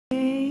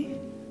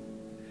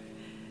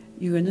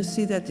You're going to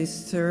see that this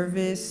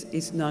service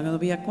is not going to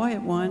be a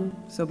quiet one,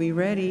 so be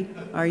ready.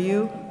 Are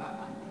you?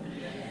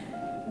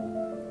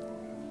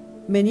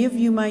 Many of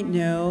you might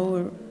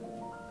know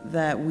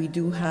that we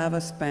do have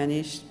a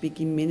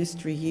Spanish-speaking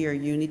ministry here,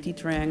 Unity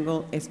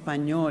Triangle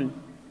Español.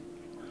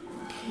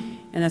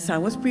 And as I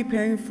was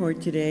preparing for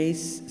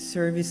today's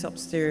service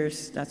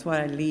upstairs, that's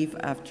why I leave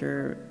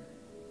after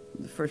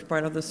the first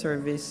part of the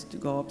service to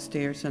go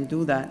upstairs and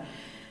do that.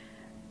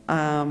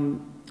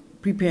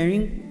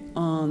 Preparing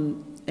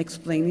on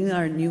explaining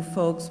our new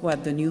folks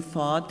what the New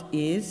Thought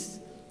is.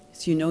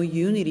 As you know,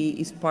 unity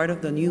is part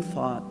of the New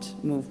Thought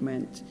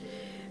movement.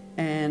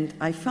 And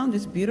I found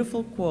this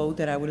beautiful quote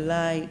that I would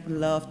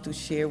love to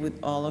share with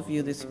all of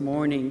you this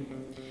morning.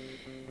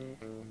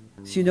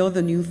 As you know,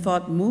 the New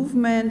Thought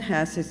movement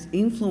has its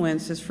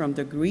influences from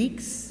the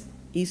Greeks,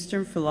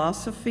 Eastern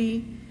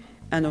philosophy,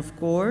 and of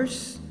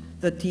course,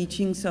 the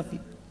teachings of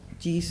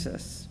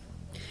Jesus.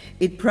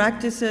 It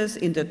practices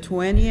in the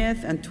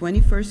 20th and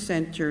 21st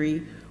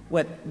century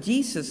what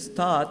Jesus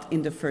taught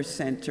in the first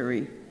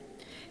century.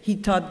 He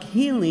taught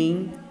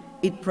healing,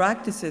 it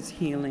practices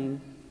healing.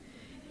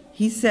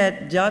 He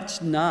said,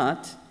 judge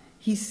not,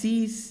 it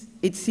sees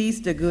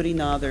the good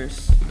in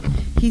others.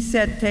 He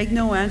said, take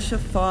no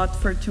anxious thought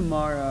for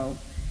tomorrow,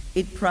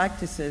 it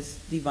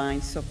practices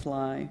divine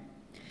supply.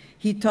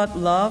 He taught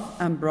love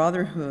and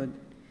brotherhood.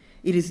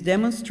 It is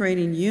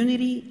demonstrating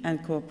unity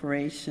and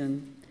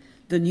cooperation.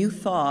 The New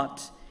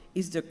Thought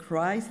is the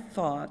Christ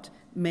thought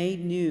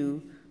made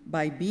new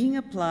by being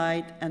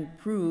applied and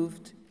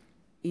proved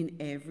in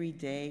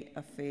everyday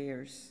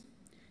affairs.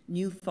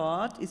 New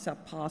Thought is a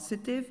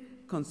positive,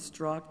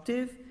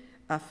 constructive,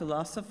 a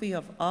philosophy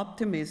of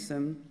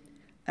optimism,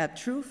 a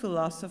true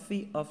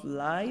philosophy of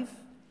life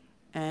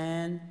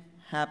and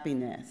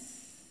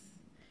happiness.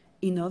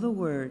 In other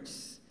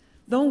words,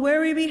 don't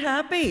worry, be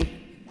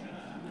happy.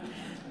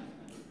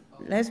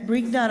 Let's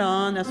bring that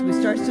on as we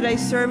start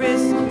today's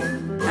service,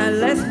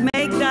 and let's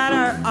make that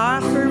our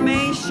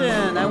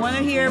affirmation. I want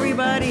to hear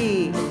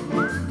everybody.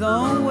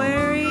 Don't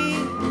worry,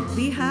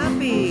 be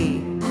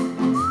happy.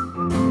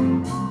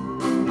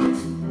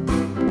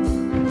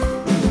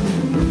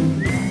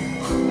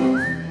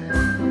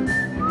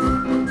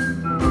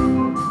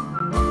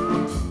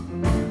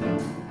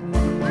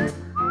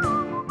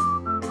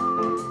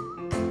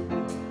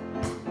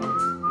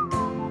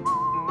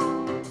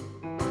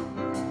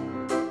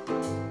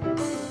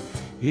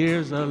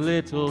 Here's a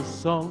little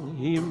song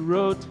he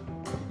wrote.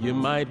 You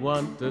might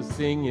want to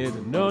sing it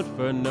note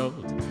for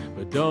note,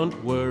 but don't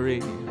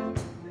worry,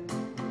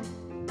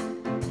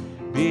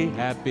 be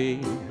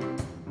happy.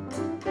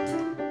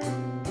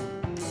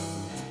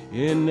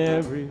 In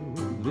every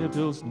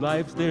little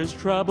life there's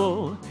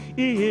trouble.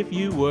 If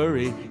you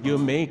worry, you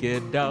make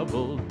it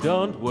double.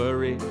 Don't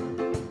worry,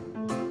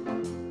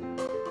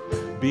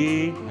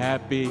 be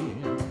happy.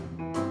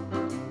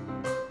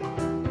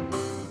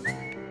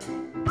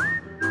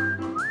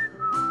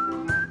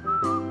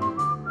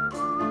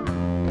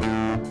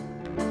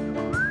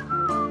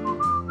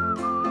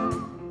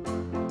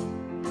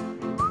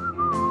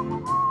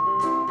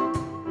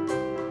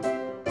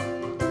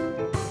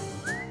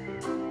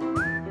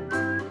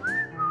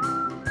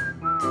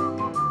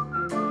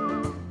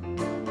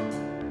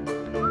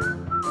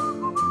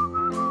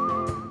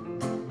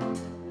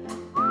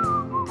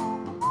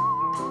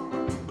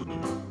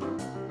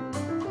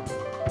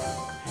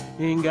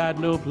 Ain't got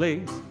no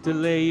place to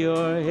lay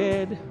your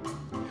head.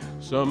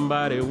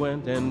 Somebody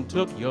went and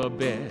took your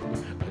bed.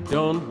 But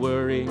don't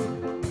worry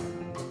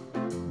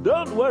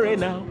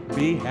now,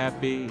 be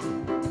happy.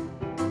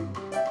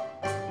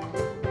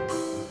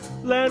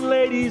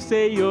 Landlady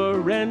say your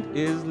rent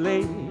is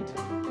late.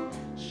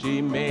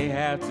 She may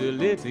have to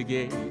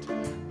litigate,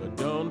 but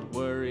don't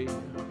worry,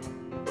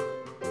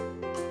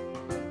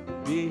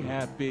 be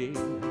happy.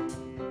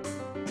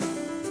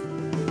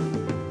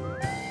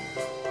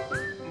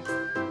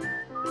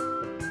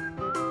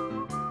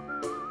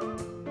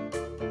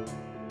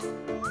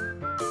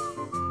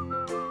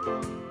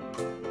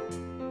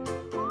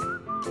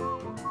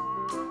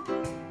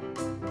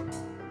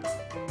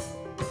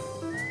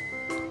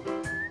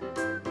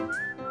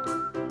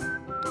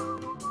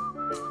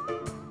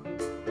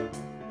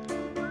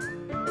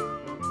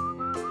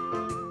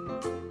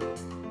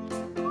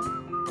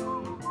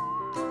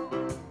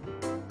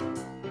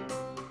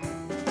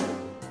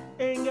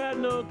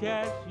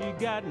 Cash, you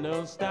got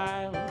no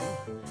style,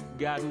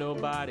 got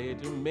nobody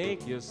to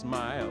make you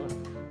smile.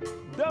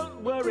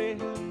 Don't worry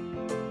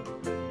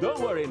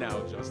now,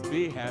 just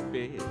be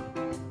happy.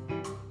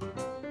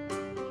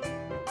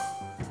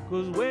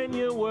 'Cause when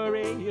you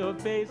worry, your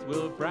face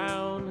will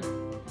frown,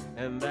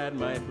 and that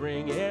might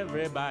bring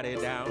everybody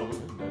down.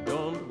 But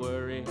don't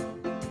worry,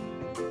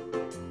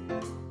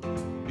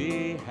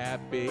 be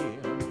happy.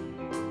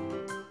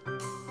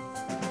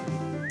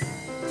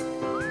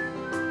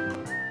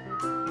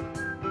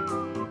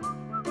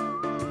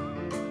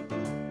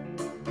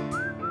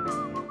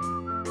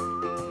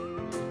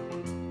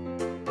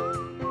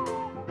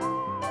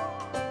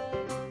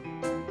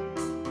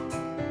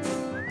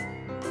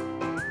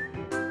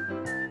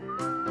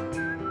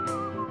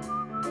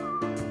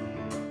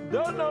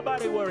 Don't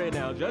nobody worry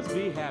now, just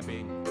be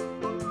happy.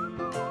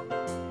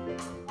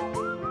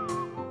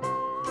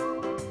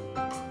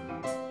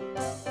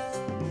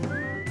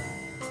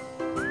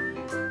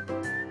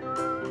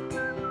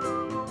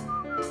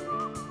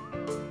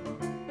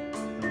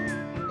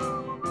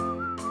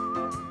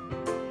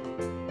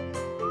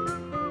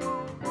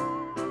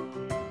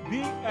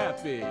 Be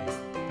happy.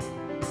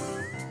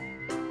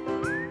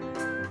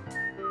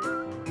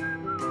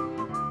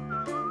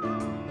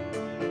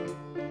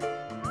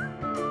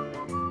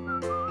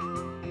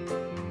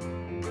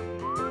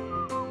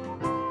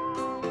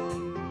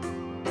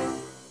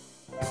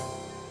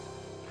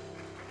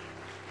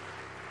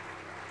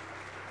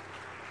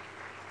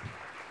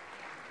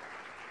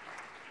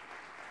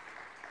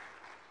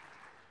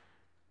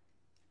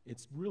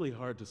 It's really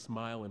hard to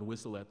smile and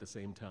whistle at the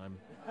same time.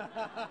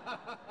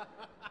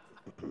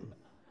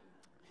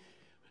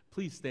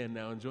 Please stand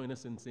now and join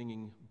us in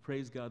singing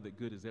Praise God That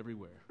Good Is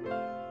Everywhere.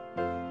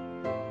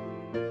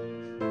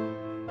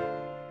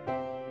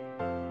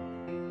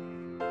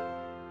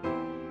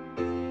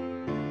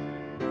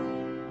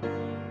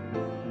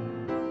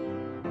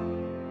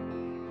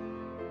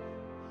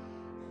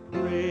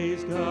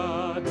 Praise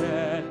God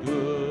that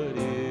good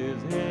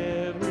is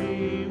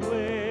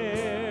everywhere.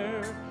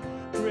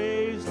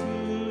 Praise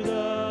to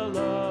the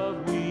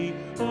love we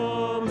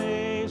all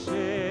may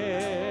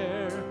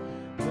share.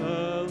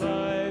 The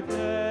life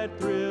that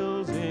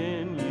thrills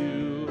in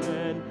you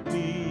and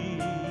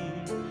me.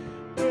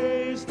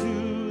 Praise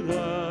to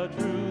the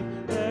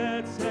truth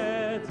that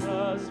sets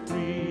us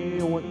free.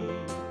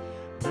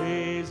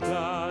 Praise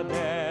God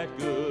that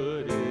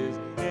good is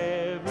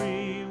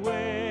everywhere.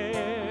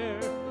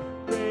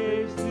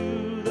 Praise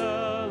to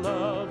the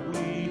love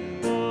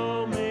we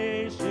all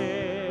may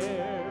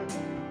share.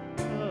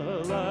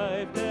 A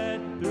life that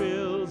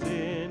thrills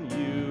in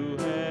you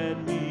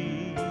and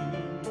me.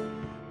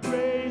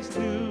 Praise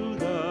to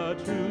the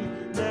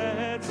truth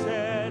that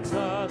sets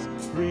us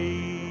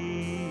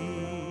free.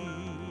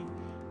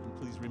 And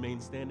please remain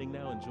standing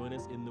now and join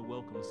us in the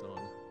welcome song.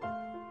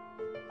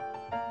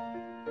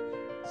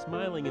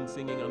 Smiling and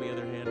singing, on the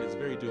other hand, is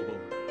very doable.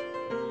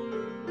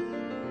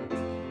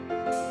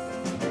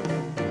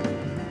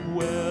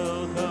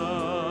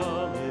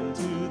 Welcome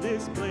into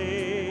this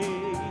place.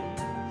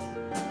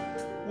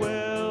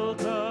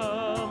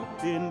 Welcome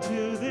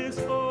into this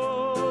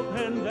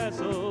open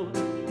vessel.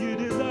 You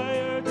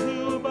desire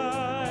to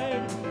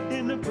abide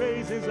in the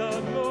praises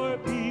of your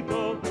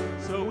people.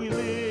 So we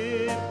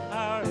lift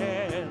our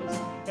hands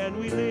and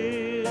we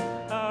lift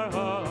our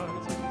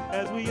hearts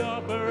as we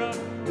offer up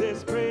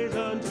this praise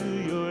unto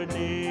your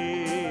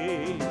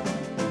name.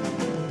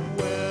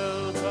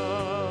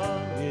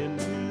 Welcome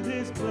into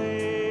this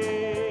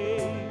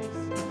place.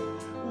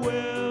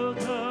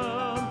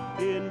 Welcome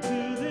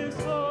into this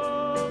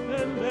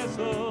open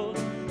vessel.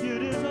 You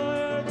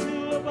desire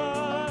to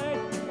abide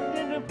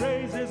in the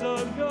praises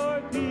of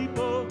your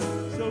people.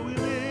 So we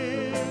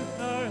lift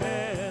our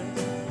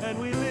hands and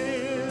we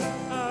lift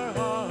our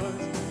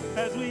hearts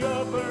as we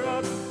offer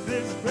up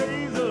this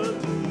praise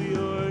unto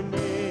your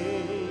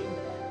name.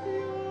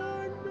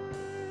 Your name.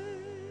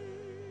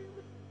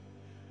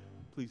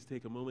 Please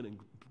take a moment and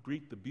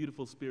greet the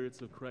beautiful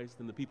spirits of Christ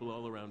and the people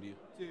all around you.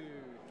 2,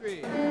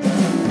 3.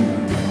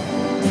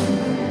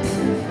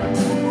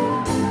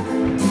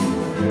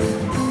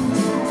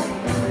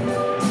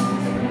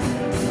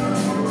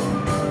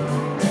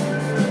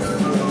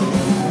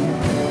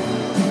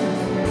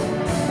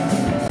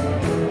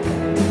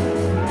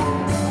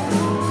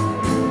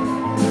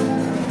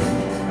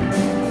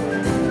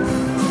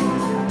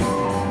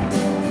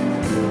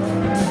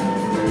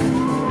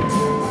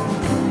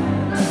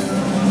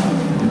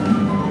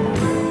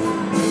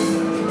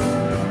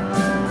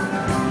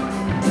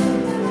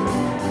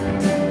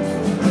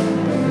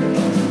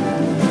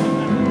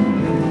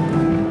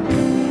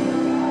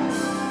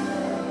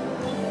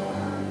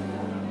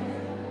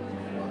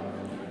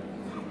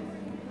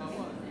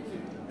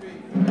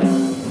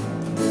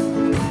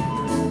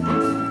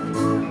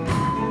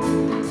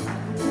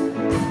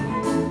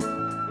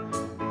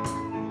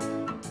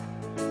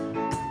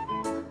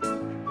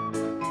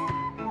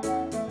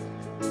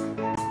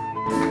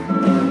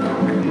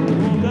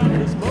 Woke up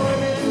this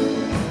morning,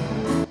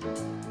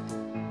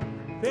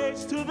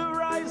 face to the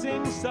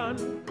rising sun.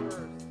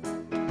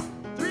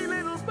 3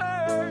 little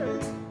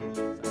birds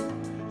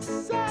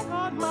sat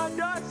on my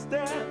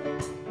doorstep.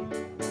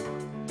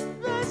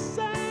 They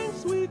sang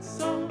sweet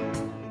song,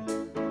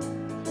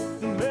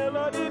 the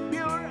melody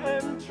pure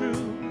and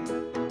true.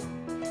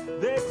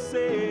 They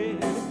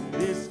said,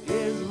 this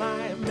is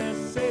my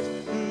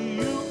message to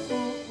you.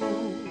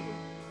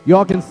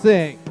 Y'all can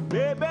sing.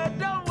 Baby,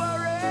 don't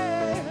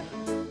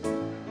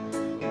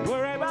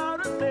worry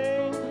about a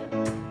thing.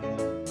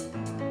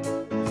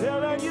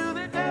 Telling you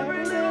that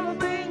every little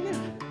thing is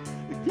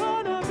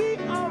gonna be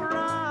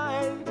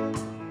alright.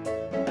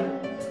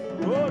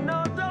 Oh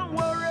no, don't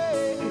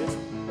worry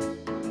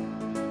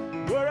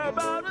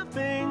about a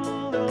thing.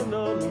 No, no,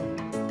 no.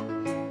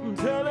 I'm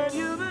telling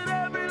you that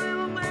every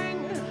little thing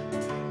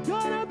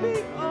gonna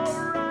be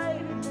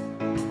alright.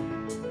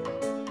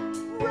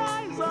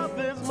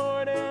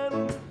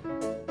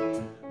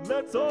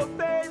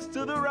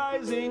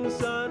 rising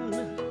sun.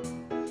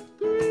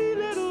 Three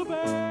little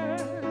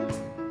birds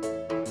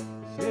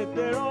sit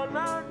there on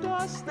our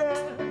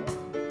doorstep.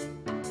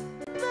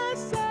 They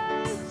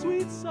sang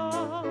sweet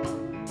song,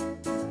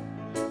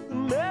 the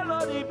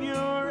melody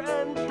pure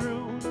and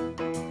true.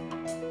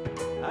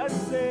 I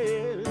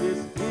said,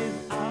 this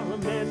is our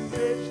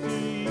message to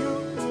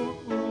you.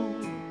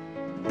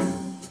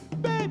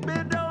 Baby,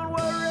 don't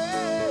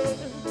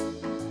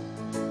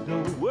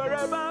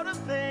worry about a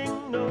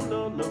thing, no,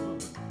 no, no.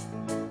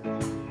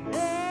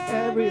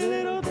 Every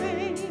little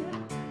thing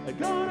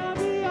gonna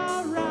be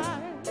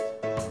alright.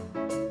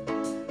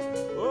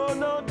 Oh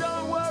no,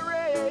 don't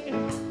worry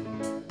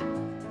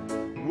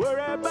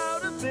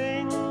about a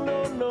thing,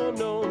 no, no,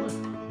 no.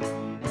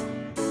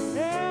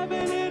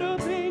 Every little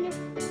thing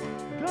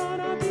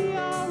gonna be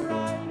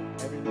alright.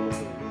 Every little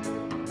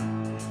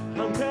thing.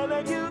 I'm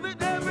telling you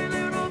that every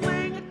little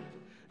thing is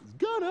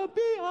gonna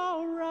be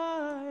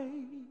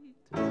alright.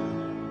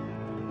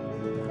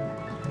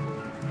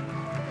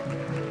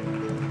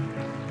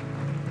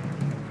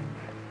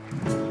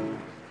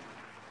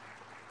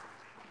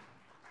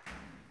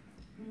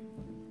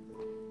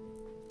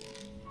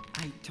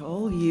 I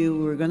told you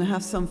we were going to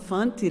have some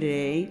fun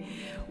today.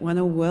 Want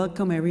to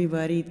welcome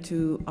everybody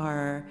to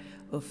our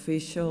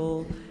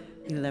official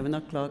 11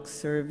 o'clock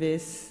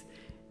service.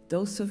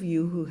 Those of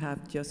you who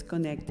have just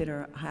connected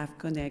or have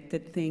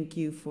connected, thank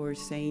you for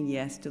saying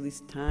yes to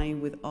this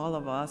time with all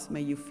of us.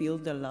 May you feel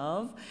the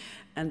love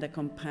and the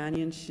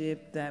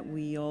companionship that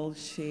we all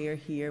share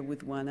here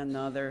with one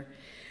another.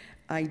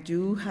 I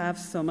do have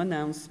some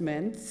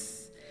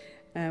announcements.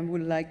 And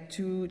would like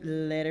to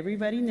let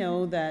everybody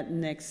know that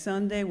next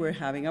Sunday we're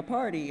having a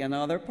party,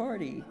 another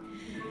party.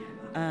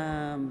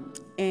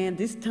 And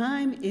this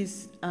time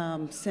is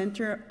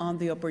centered on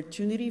the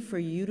opportunity for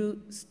you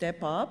to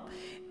step up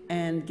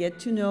and get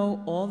to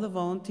know all the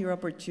volunteer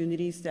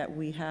opportunities that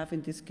we have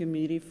in this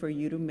community for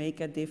you to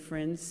make a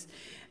difference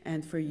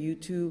and for you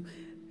to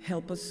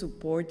help us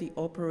support the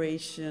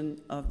operation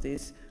of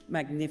this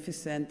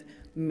magnificent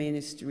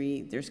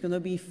ministry. There's going to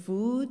be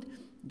food,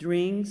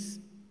 drinks,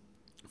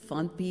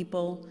 fun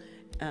people,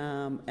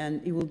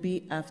 and it will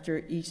be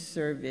after each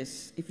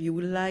service. If you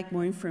would like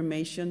more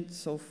information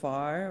so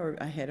far or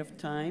ahead of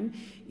time,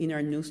 in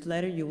our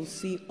newsletter, you will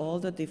see all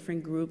the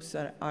different groups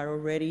that are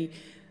already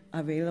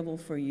available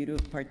for you to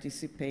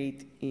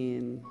participate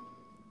in.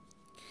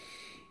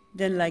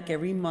 Then, like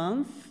every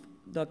month,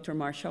 Dr.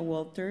 Marsha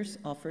Walters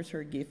offers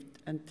her gift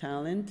and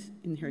talent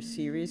in her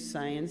series,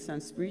 Science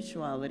and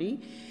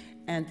Spirituality.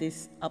 And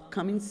this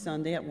upcoming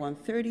Sunday at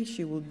 1:30,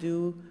 she will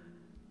do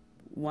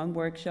one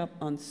workshop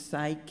on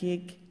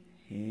psychic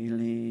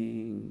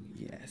healing,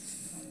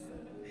 yes.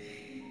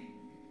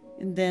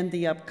 And then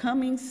the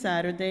upcoming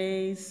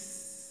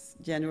Saturdays,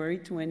 January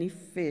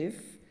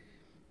 25th,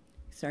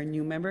 is our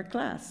new member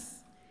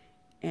class.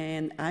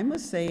 And I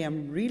must say,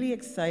 I'm really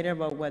excited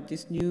about what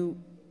this new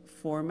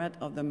format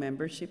of the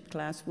membership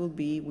class will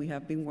be. We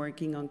have been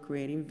working on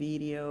creating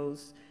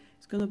videos.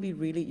 It's gonna be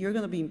really, you're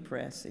gonna be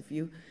impressed. If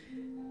you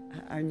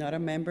are not a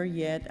member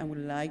yet and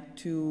would like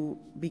to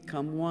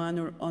become one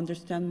or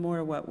understand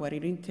more what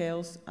it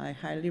entails, I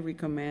highly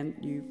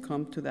recommend you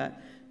come to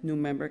that new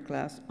member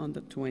class on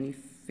the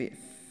 25th.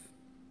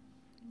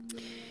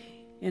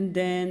 And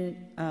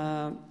then,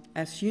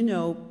 as you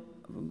know,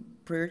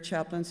 prayer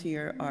chaplains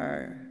here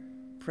are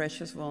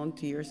precious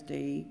volunteers.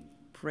 They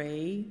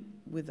pray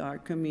with our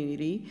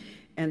community,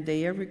 and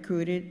they are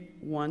recruited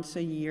once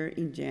a year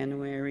in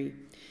January.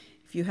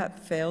 If you have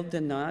felt the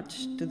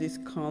nudge to this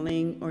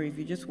calling, or if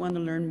you just want to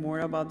learn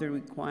more about the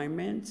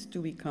requirements to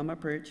become a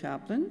prayer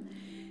chaplain,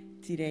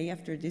 today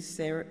after this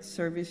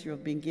service, you'll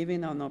be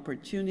given an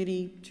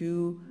opportunity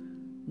to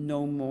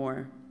know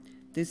more.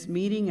 This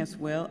meeting, as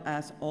well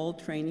as all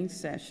training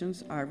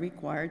sessions, are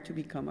required to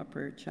become a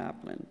prayer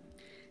chaplain.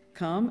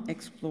 Come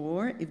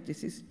explore if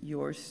this is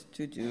yours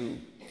to do.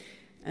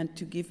 And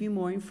to give you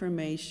more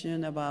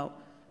information about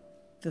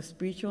the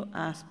spiritual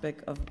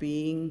aspect of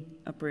being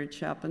a prayer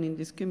chaplain in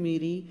this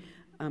community,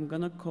 I'm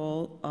gonna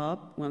call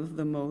up one of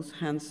the most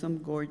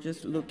handsome,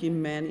 gorgeous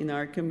looking men in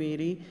our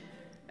community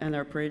and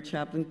our prayer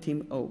chaplain,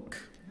 Tim Oak.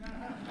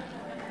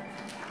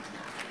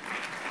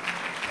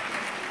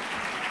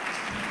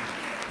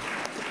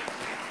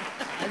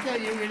 I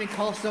thought you were gonna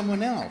call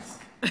someone else.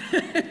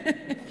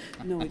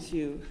 No, it's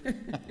you.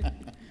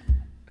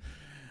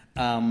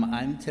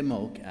 I'm Tim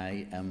Oak.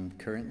 I am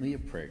currently a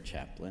prayer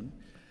chaplain.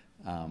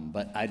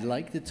 But I'd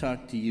like to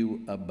talk to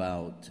you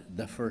about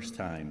the first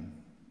time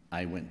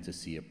I went to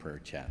see a prayer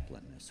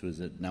chaplain. This was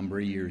a number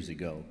of years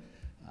ago,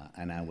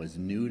 and I was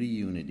new to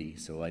Unity,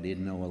 so I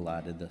didn't know a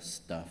lot of the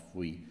stuff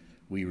we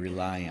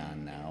rely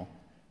on now,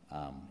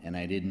 and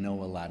I didn't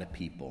know a lot of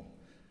people.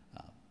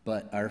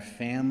 But our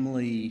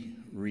family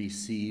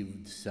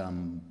received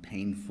some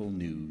painful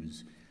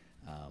news,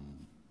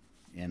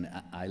 and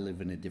I live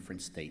in a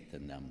different state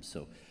than them,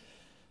 so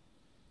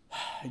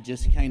I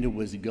just kind of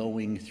was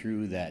going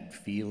through that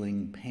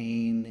feeling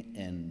pain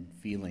and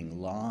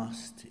feeling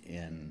lost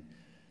and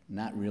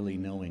not really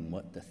knowing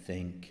what to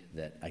think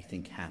that I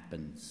think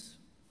happens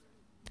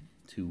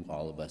to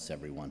all of us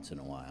every once in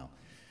a while.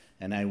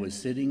 And I was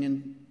sitting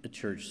in a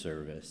church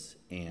service,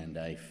 and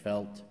I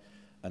felt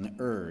an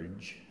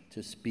urge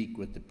to speak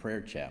with the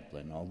prayer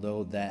chaplain,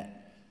 although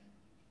that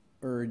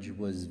urge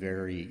was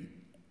very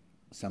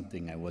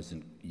something I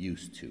wasn't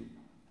used to.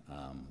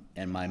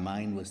 And my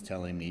mind was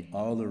telling me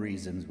all the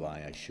reasons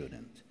why I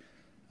shouldn't.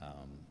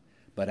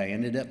 But I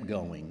ended up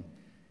going,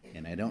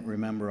 and I don't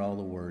remember all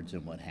the words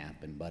and what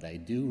happened, but I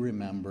do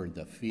remember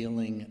the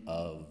feeling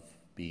of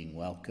being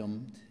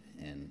welcomed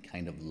and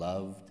kind of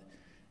loved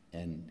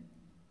and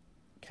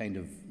kind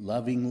of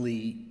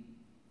lovingly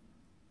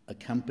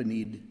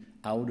accompanied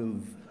out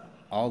of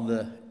all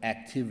the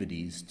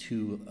activities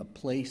to a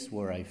place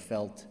where I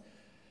felt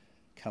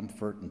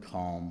comfort and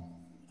calm.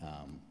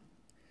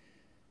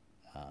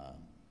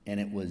 And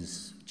it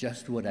was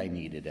just what I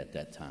needed at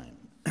that time.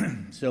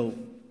 So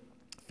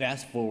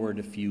fast forward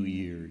a few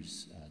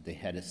years, they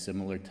had a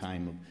similar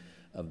time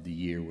of the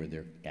year where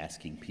they're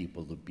asking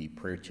people to be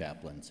prayer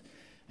chaplains.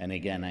 And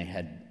again, I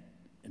had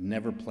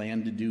never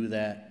planned to do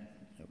that.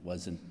 It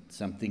wasn't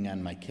something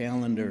on my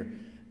calendar.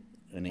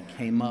 When it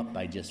came up,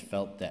 I just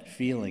felt that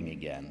feeling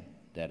again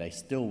that I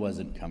still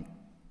wasn't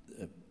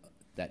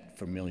that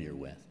familiar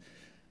with.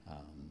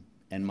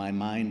 And my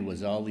mind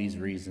was all these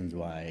reasons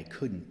why I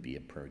couldn't be a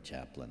prayer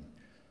chaplain.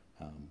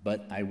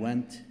 But I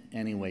went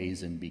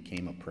anyways and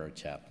became a prayer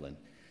chaplain.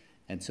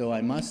 And so I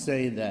must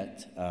say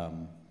that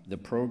the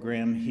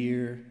program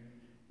here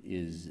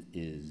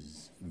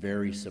is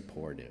very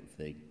supportive.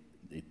 They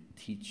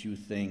teach you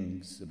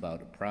things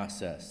about a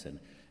process, and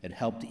it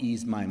helped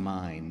ease my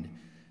mind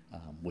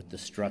with the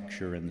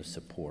structure and the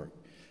support.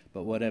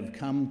 But what I've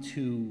come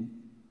to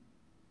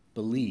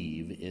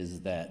believe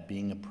is that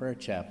being a prayer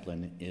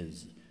chaplain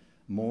is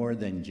more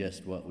than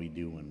just what we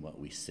do and what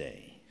we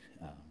say.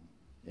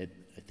 I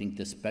think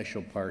the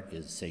special part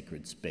is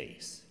sacred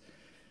space.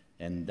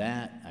 And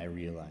that, I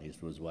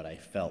realized, was what I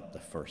felt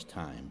the first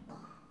time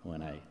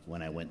when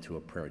I went to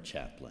a prayer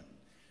chaplain.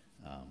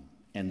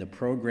 And the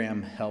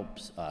program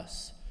helps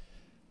us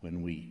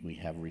when we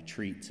have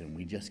retreats and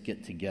we just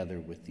get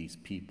together with these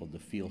people to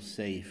feel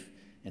safe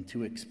and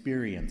to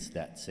experience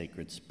that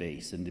sacred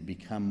space and to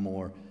become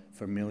more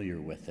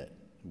familiar with it.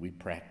 We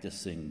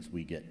practice things,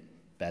 we get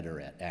better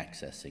at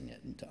accessing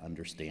it and to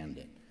understand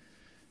it.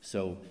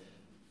 So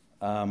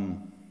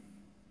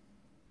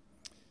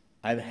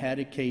I've had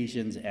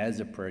occasions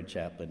as a prayer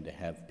chaplain to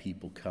have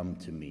people come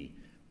to me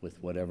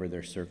with whatever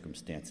their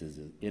circumstances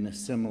is, in a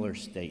similar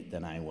state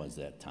than I was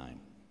that time,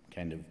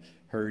 kind of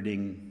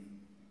hurting,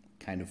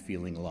 kind of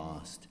feeling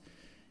lost,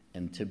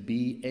 and to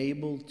be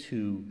able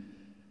to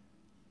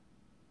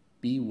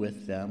be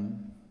with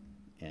them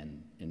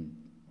and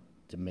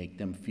to make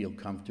them feel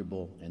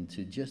comfortable and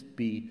to just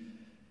be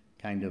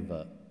kind of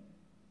a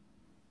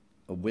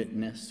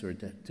witness, or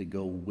to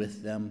go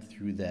with them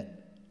through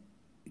that,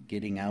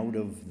 getting out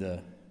of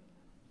the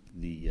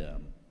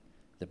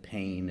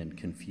pain and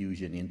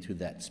confusion into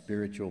that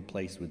spiritual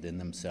place within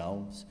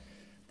themselves.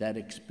 That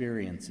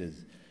experience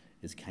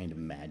is kind of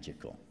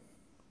magical.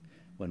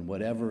 When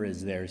whatever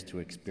is theirs to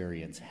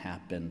experience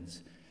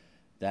happens,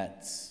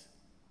 that's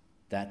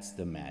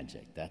the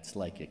magic. That's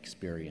like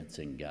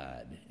experiencing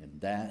God.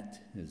 And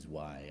that is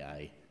why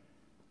I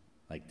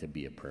like to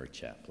be a prayer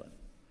chaplain.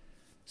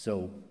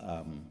 So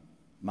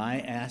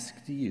my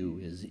ask to you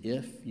is,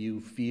 if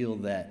you feel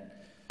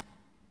that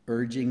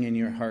urging in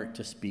your heart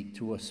to speak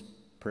to a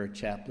prayer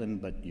chaplain,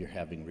 but you're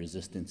having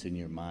resistance in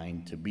your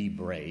mind, to be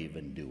brave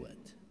and do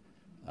it.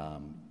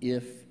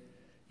 If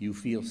you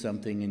feel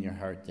something in your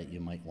heart that you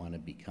might want to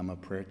become a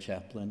prayer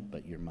chaplain,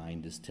 but your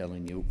mind is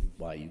telling you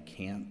why you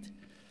can't,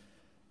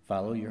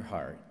 follow your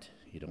heart.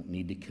 You don't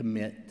need to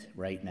commit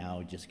right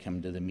now. Just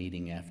come to the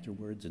meeting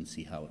afterwards and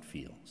see how it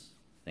feels.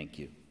 Thank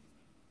you.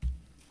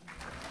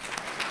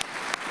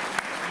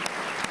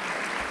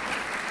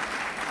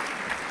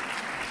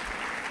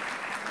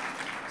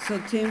 So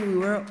Tim, we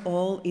were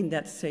all in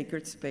that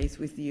sacred space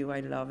with you. I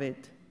love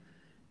it.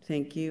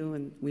 Thank you,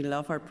 and we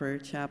love our prayer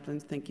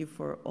chaplains. Thank you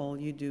for all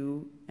you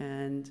do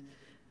and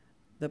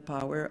the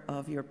power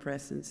of your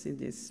presence in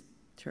this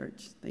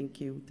church.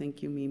 Thank you.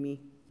 Thank you, Mimi.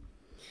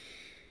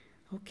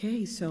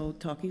 Okay, so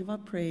talking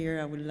about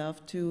prayer, I would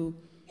love to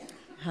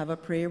have a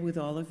prayer with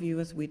all of you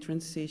as we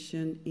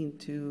transition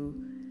into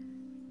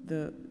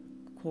the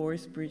core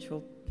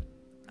spiritual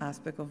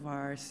aspect of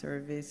our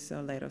service.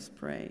 So let us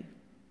pray.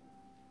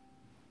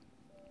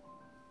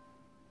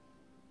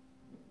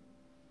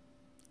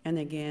 And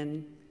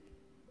again,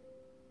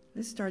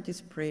 let's start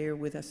this prayer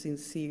with a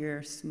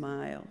sincere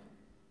smile.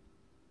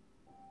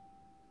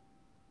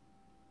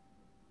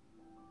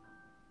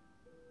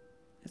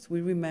 As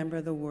we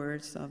remember the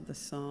words of the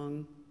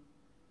song,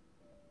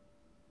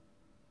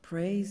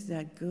 praise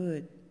that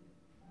good,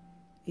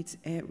 it's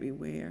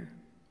everywhere.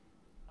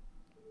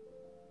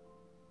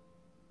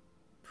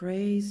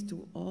 Praise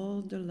to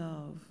all the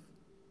love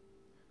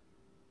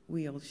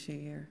we all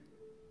share.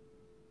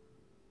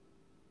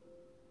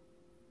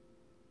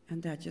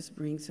 And that just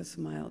brings a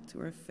smile to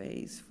our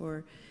face,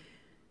 for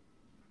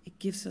it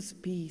gives us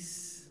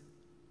peace.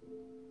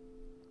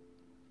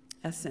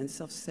 a sense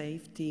of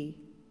safety,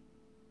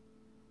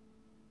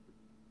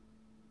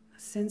 a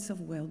sense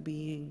of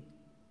well-being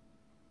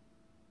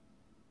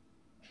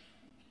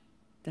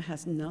that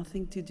has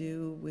nothing to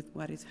do with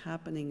what is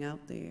happening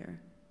out there.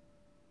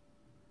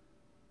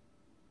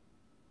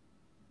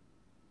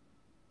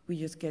 We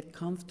just get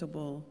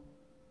comfortable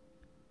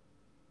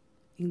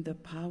in the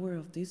power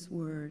of these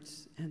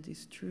words and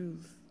this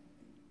truth.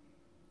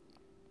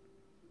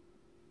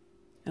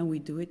 And we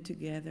do it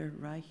together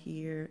right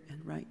here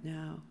and right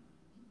now,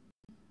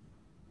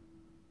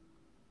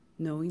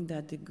 knowing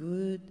that the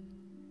good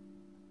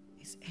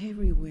is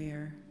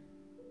everywhere.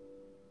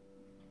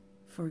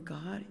 For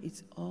God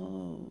is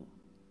also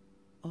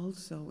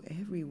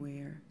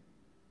everywhere.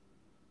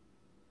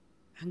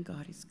 And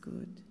God is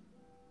good.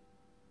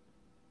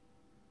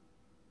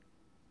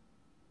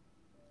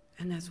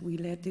 And as we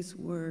let these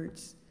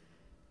words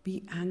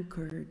be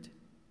anchored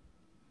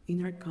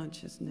in our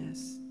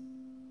consciousness,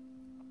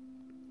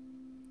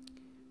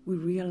 we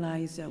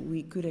realize that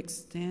we could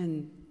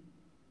extend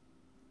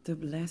the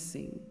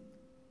blessing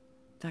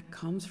that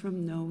comes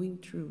from knowing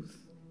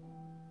truth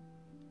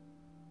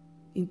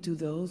into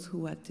those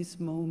who at this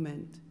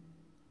moment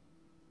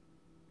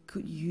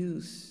could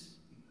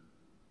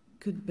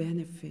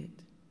benefit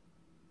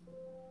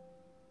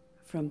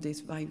from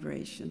this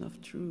vibration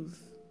of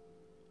truth.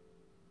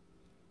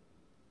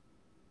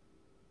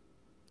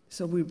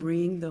 So we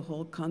bring the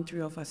whole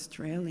country of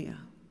Australia,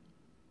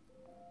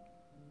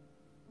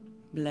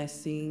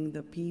 blessing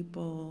the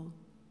people,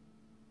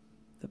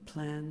 the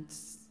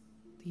plants,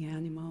 the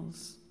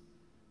animals,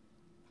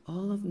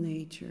 all of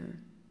nature,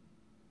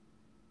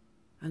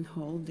 and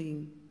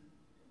holding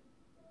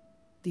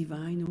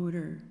divine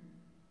order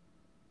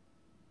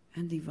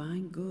and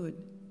divine good,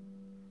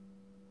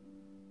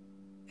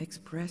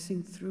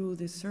 expressing through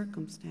the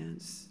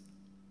circumstance.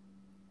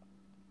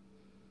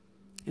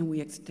 And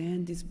we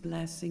extend this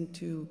blessing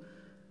to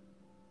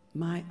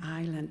my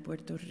island,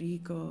 Puerto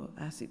Rico,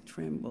 as it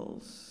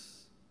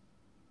trembles.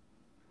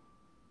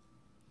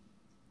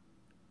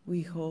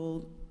 We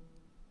hold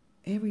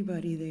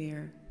everybody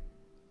there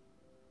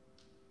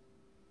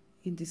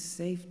in this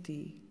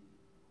safety,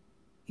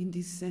 in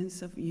this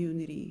sense of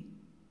unity,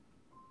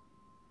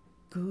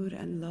 good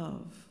and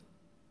love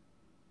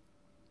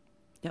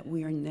that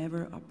we are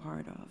never a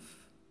part of.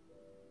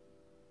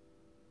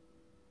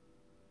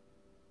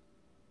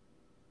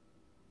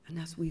 And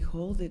as we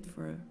hold it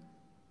for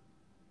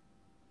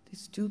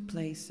these two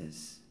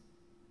places,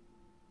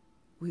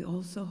 we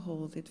also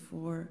hold it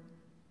for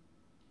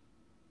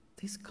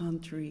this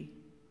country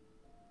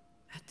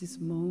at this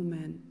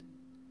moment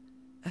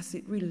as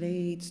it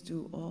relates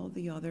to all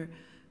the other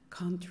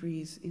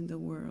countries in the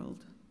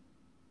world.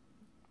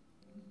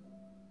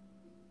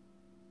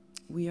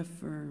 We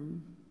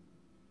affirm,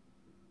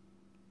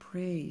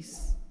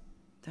 praise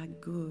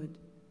that good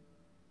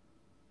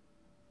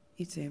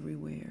is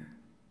everywhere.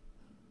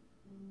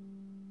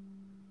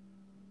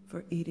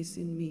 For it is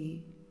in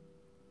me,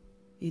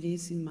 it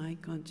is in my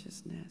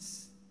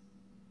consciousness.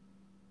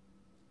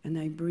 And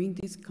I bring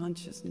this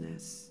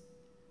consciousness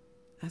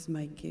as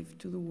my gift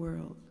to the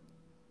world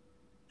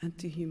and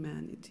to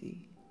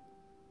humanity.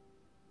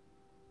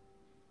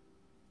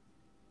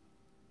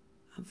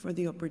 And for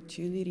the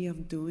opportunity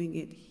of doing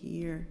it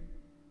here,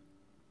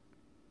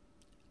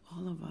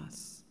 all of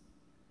us,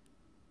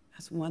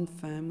 as one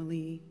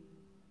family,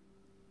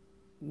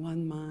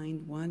 one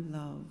mind, one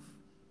love,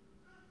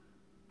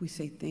 we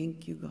say,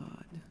 thank you,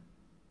 God.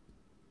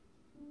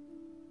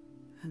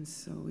 And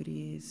so it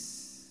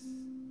is.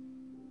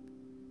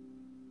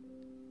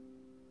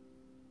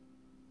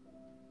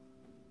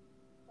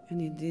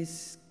 And in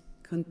this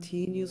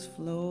continuous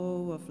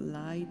flow of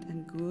light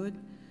and good,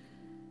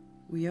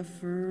 we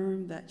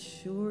affirm that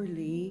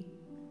surely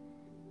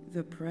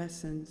the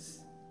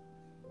presence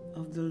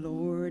of the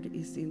Lord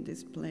is in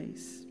this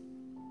place.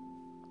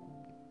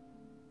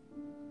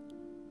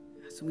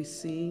 As we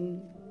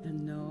sing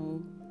and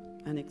know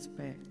and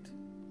expect.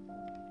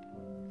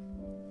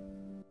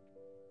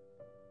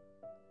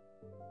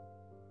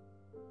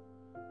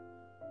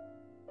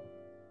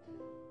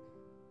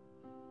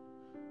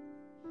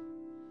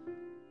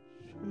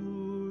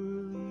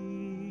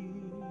 Surely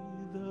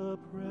the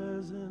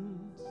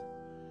presence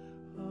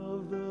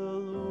of the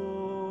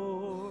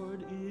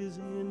Lord is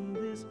in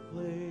this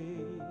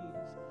place.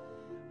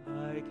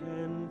 I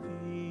can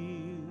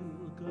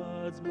feel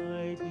God's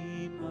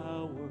mighty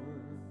power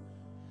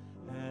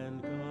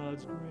and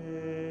God's grace.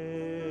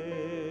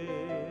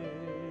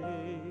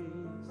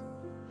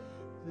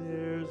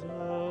 There's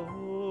a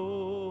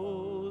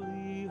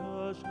holy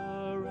hush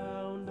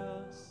around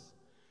us.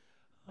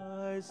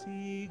 I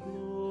see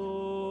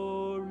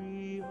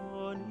glory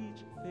on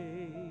each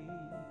face.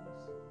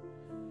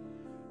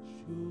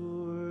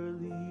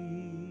 Surely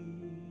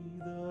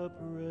the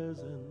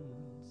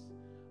presence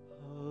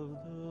of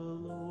the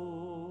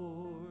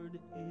Lord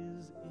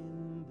is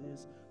in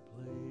this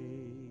place.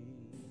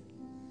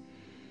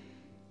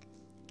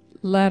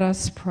 Let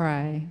us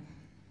pray.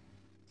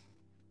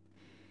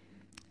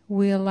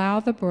 We allow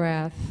the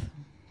breath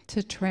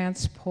to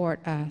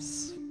transport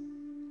us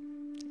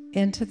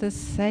into the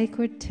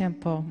sacred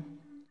temple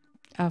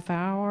of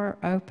our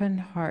open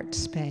heart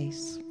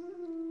space.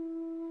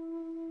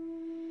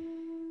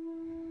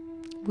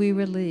 We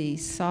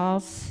release all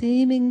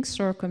seeming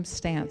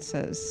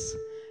circumstances,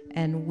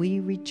 and we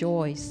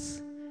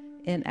rejoice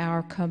in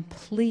our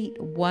complete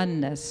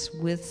oneness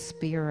with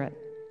Spirit.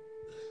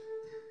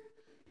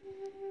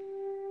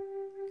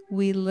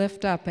 We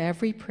lift up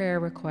every prayer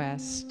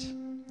request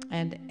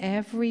and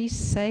every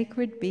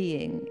sacred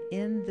being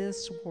in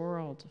this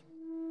world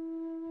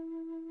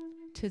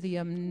to the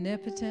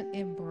omnipotent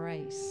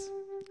embrace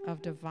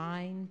of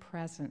divine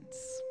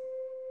presence.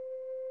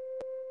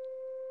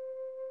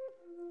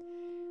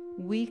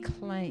 We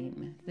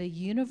claim the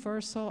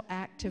universal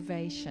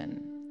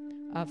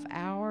activation of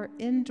our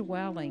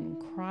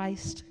indwelling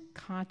Christ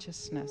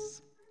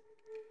consciousness.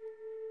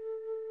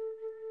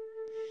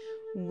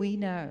 We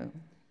know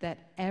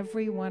that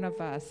every one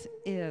of us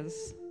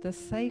is the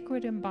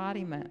sacred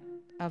embodiment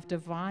of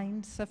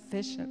divine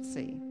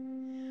sufficiency.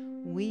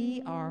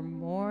 We are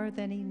more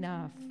than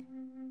enough.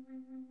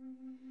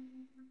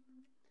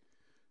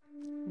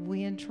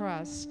 We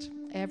entrust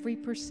every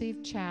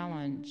perceived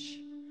challenge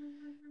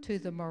to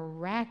the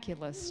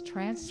miraculous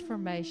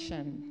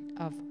transformation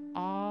of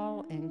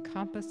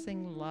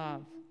all-encompassing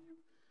love.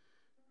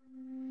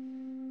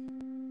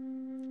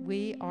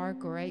 We are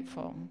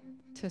grateful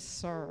to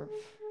serve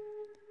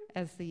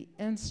as the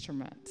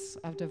instruments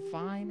of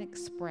divine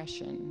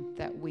expression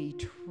that we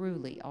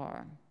truly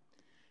are.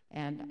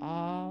 And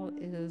all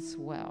is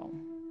well.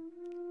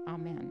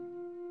 Amen.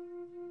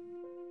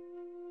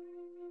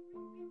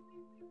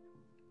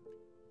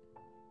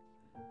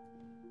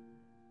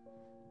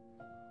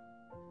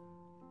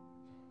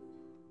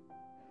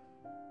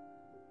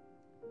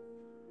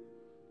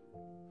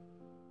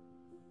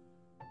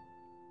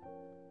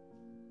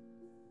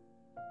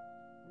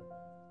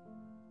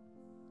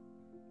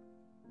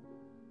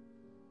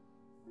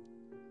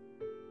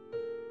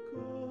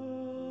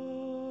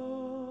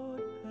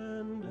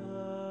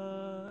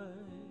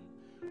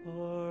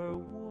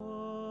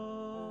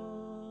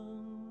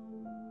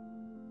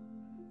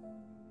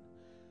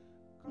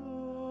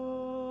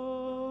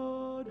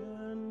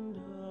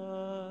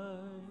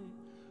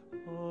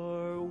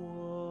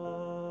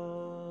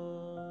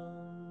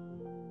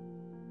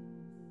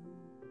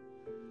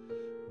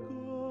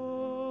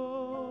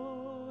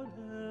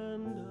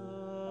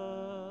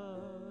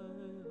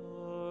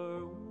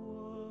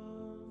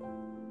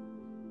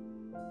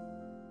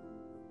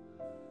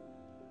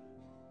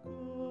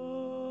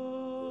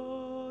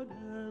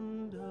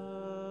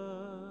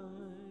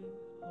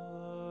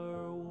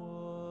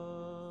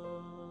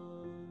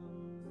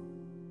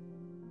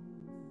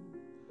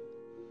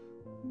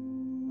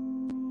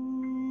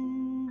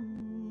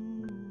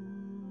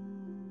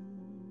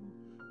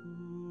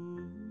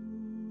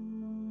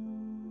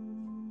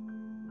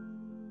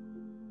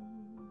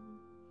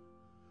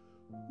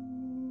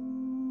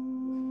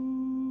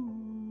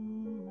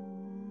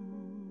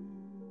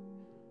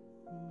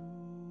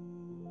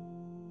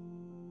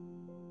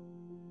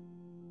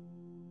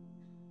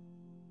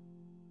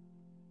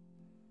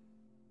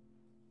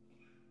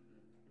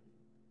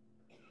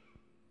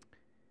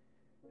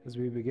 As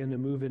we begin to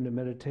move into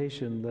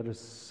meditation, let us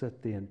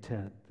set the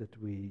intent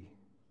that we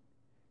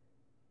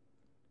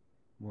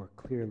more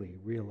clearly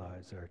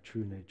realize our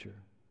true nature,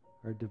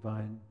 our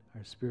divine,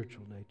 our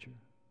spiritual nature,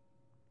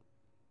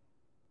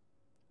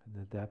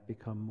 and that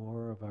become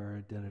more of our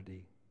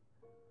identity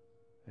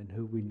and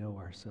who we know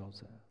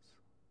ourselves as.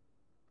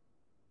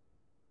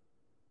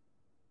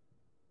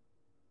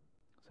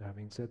 So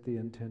having set the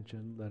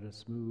intention, let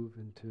us move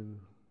into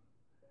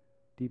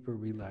deeper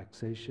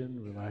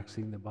relaxation,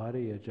 relaxing the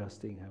body,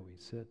 adjusting how we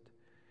sit,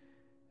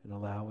 and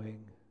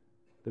allowing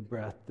the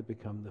breath to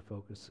become the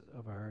focus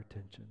of our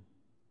attention.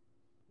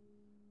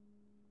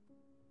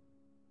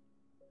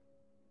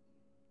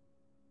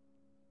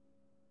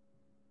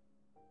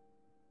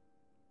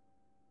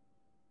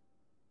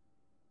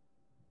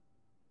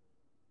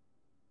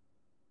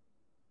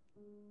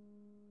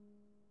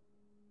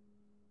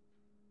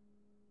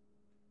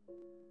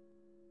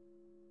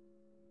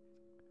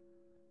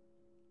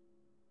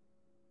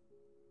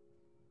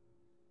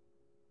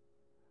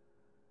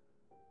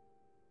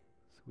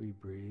 We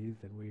breathe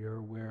and we are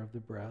aware of the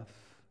breath,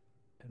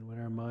 and when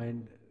our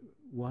mind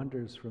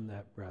wanders from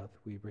that breath,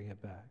 we bring it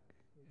back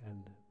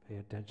and pay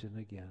attention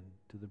again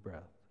to the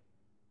breath,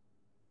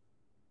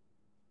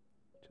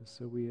 just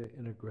so we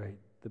integrate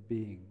the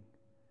being.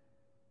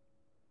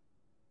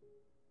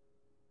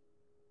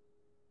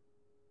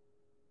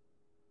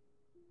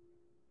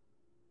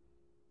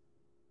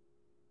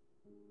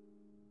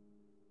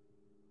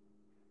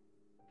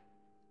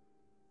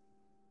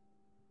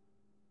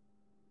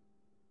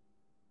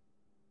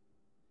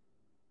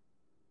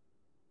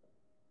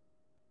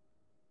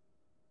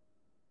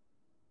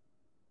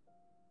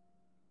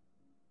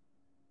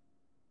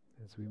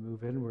 As we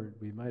move inward,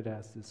 we might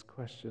ask this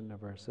question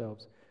of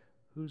ourselves: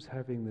 who's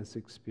having this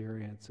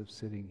experience of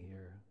sitting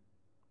here?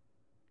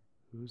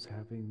 Who's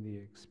having the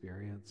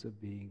experience of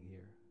being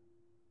here?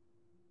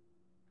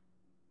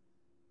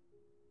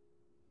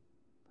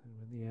 And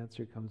when the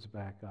answer comes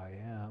back, I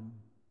am,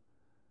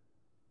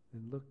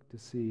 then look to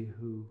see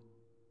who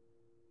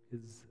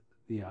is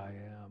the I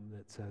am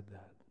that said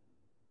that.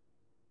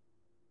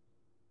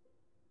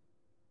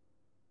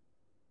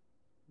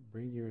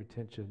 Bring your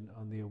attention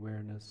on the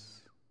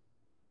awareness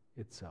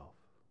itself.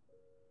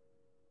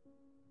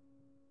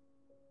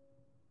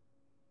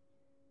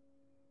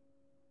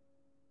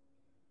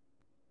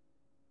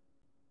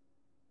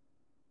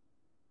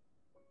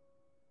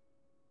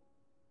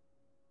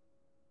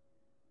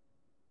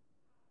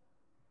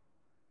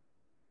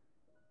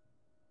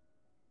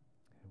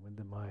 And when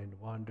the mind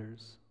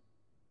wanders,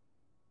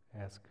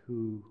 ask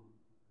who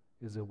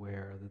is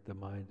aware that the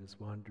mind is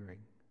wandering,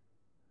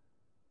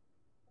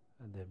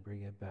 and then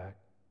bring it back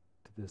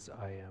to this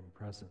I am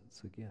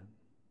presence again.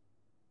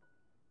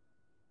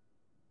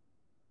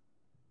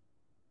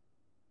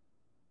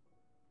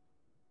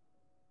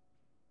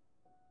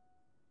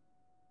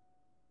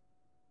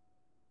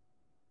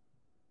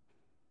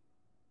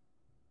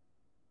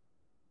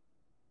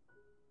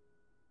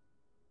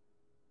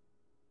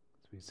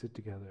 As we sit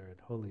together in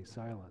holy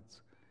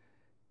silence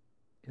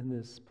in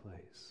this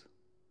place,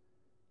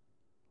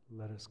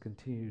 let us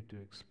continue to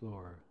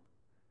explore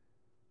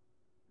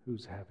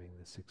who's having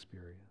this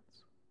experience.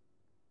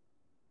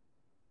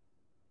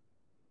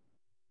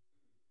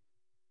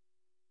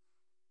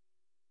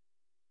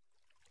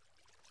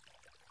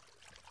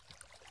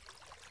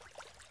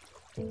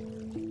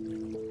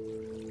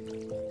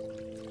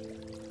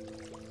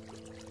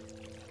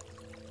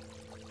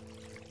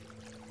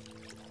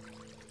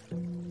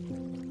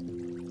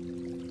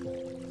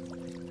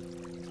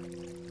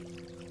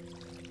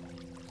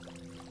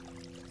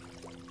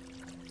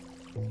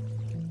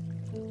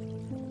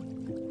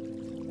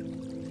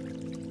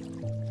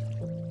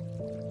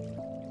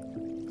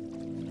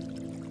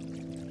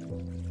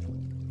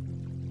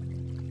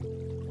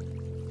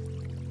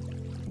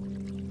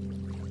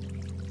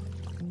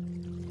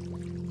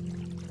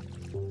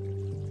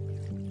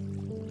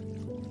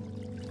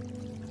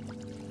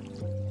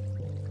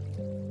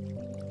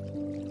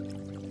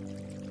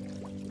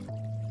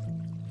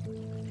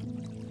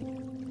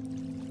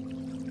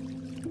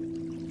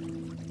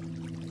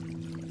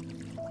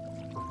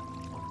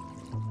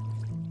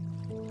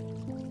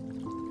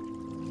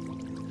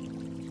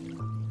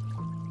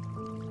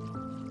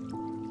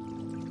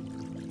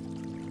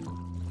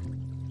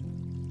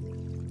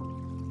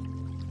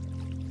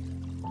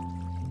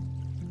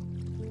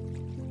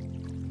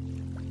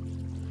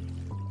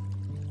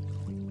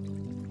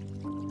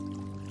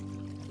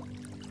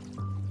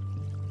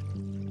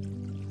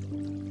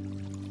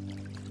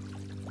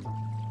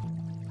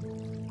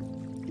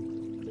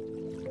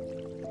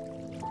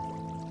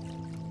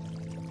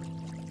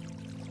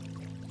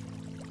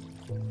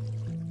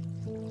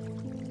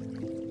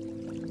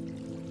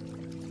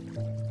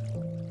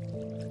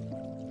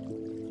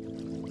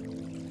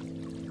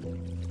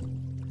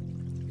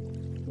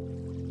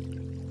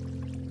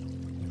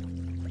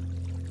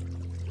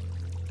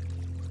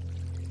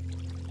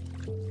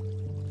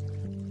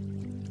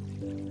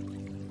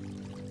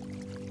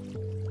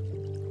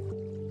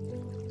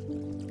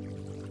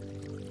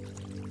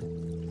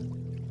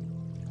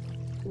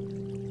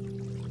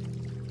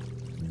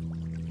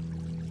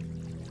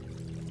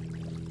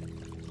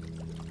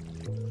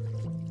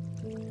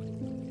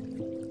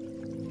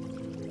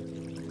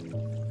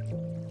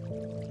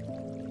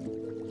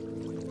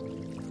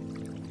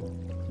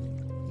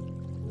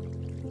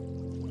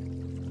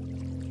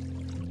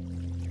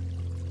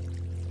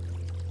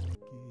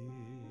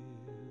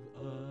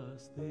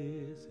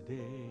 This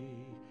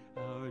day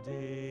our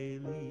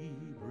daily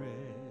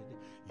bread,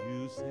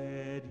 you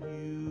said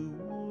you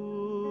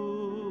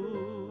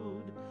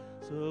would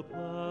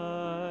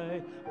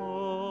supply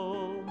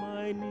all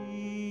my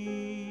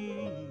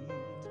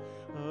needs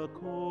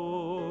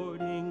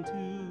according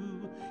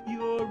to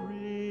your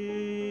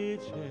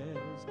riches.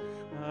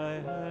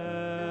 I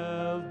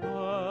have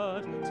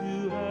but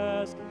to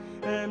ask,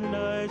 and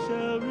I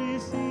shall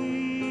receive.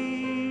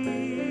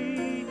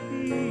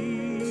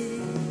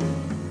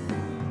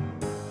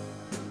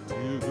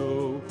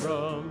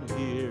 From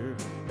here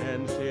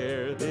and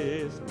share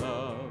this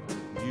love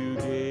you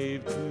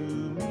gave to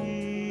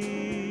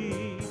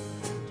me,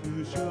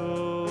 to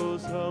show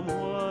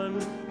someone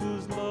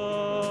who's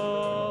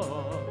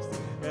lost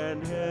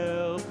and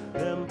help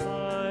them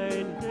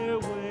find their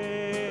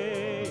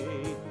way,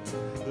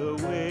 the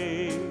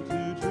way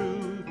to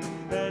truth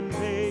and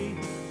faith,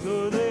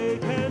 so they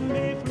can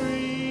be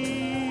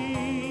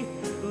free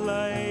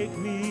like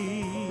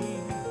me,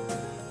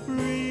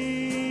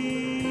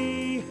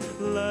 free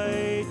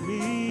like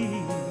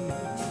me.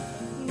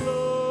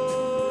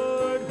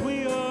 Lord,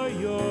 we are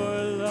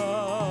your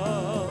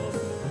love.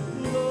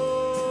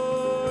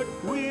 Lord,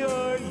 we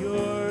are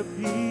your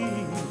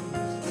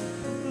peace.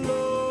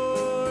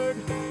 Lord,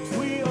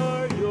 we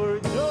are your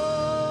joy.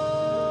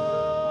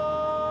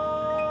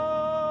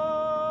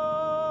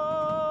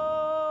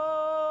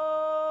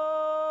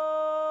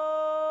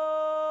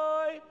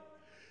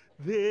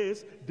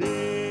 This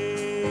day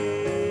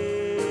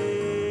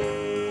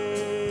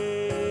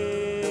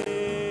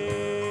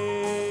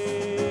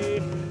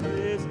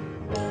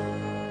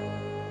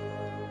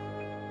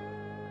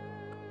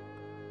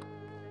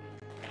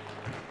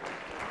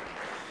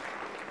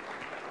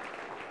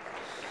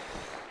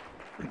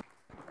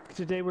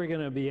Today we're going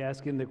to be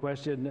asking the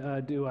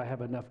question, do I have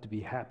enough to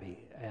be happy?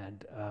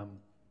 And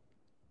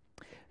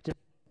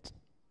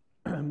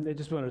I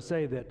just want to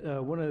say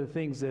that one of the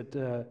things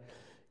that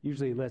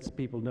usually lets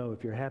people know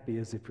if you're happy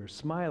is if you're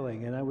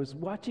smiling. And I was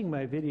watching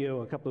my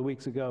video a couple of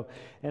weeks ago,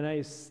 and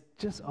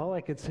just all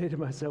I could say to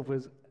myself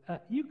was,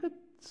 you could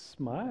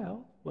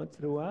smile once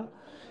in a while.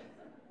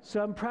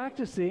 So I'm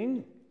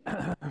practicing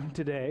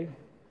today,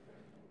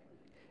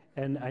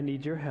 and I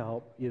need your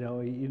help. You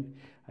know,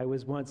 I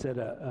was once at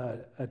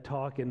a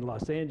talk in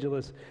Los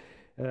Angeles,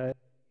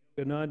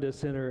 Ananda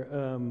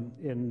Center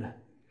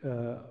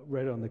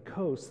right on the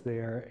coast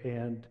there,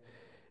 and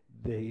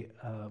the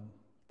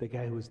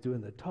guy who was doing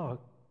the talk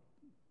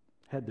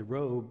had the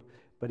robe,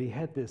 but he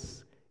had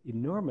this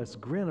enormous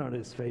grin on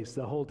his face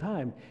the whole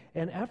time.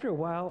 And after a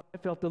while, I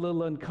felt a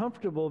little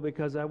uncomfortable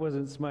because I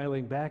wasn't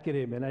smiling back at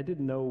him, and I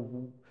didn't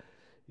know,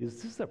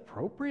 is this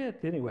appropriate?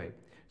 Anyway,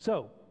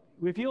 so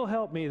if you'll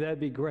help me, that'd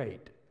be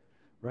great,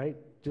 right?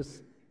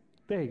 Just,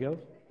 there you go.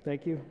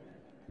 Thank you.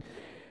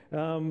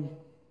 Do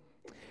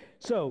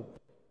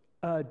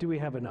we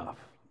have enough?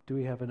 Do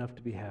we have enough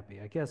to be happy?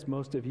 I guess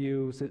most of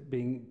you,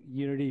 being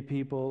Unity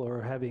people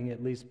or having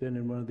at least been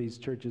in one of these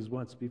churches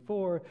once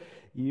before,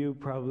 you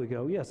probably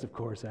go, yes, of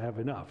course, I have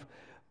enough.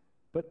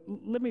 But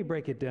let me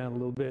break it down a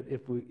little bit,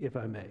 if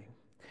I may.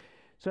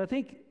 So I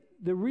think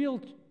the real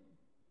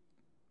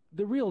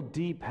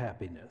deep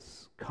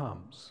happiness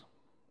comes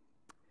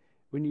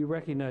when you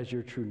recognize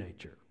your true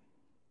nature.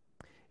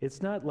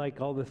 It's not like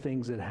all the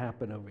things that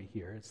happen over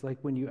here. It's like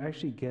when you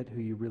actually get who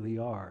you really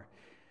are.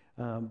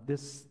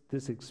 This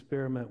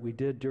experiment we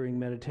did during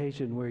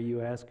meditation, where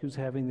you ask who's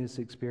having this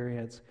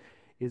experience,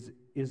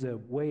 is a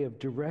way of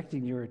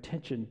directing your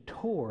attention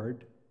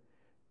toward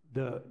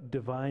the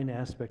divine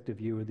aspect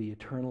of you, or the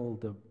eternal,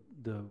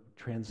 the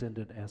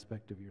transcendent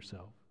aspect of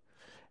yourself.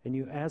 And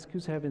you ask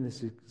who's having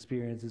this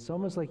experience. It's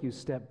almost like you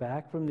step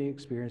back from the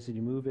experience and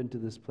you move into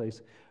this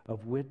place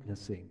of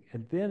witnessing.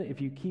 And then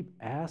if you keep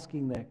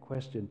asking that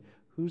question,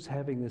 who's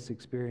having this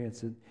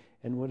experience,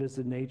 and what is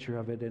the nature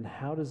of it, and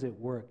how does it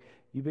work,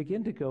 you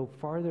begin to go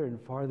farther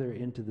and farther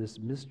into this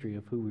mystery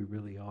of who we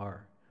really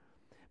are.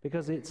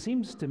 Because it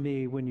seems to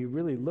me, when you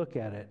really look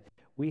at it,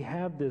 we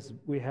have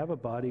a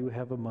body, we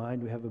have a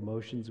mind, we have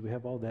emotions, we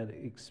have all that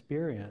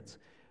experience,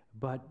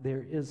 but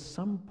there is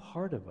some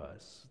part of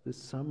us,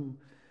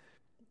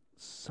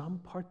 some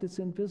part that's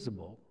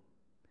invisible.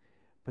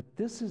 But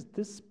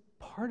this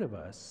part of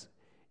us,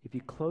 if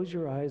you close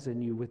your eyes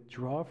and you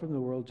withdraw from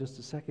the world just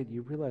a second,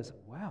 you realize,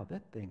 wow,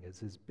 that thing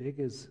is as big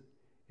as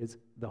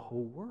the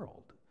whole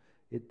world.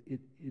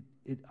 It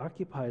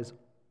occupies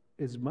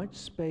as much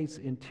space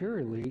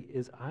interiorly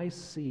as I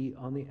see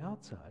on the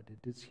outside.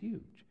 It is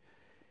huge.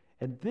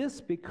 And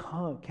this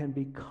can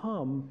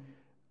become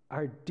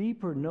our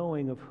deeper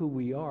knowing of who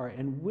we are.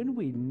 And when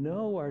we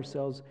know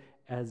ourselves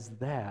as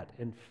that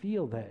and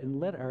feel that and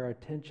let our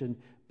attention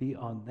be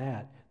on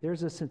that,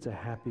 there's a sense of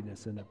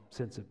happiness and a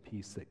sense of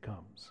peace that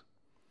comes.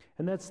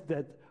 And that's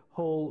that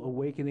whole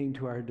awakening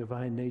to our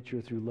divine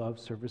nature through love,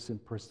 service,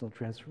 and personal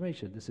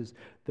transformation. This is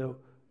the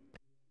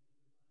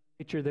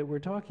nature that we're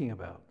talking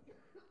about.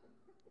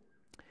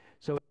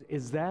 So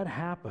as that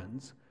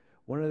happens,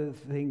 one of the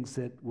things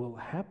that will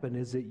happen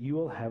is that you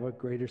will have a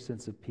greater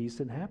sense of peace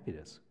and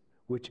happiness,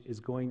 which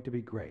is going to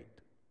be great,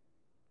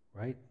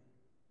 right?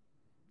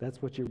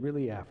 That's what you're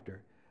really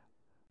after.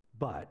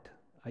 But,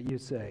 you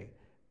say,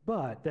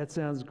 but that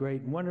sounds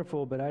great and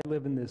wonderful, but I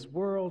live in this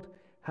world.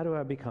 How do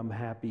I become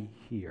happy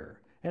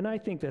here? And I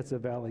think that's a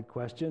valid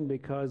question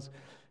because,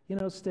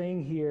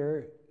 staying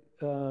here,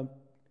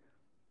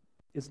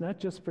 it's not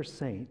just for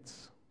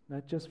saints,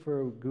 not just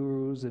for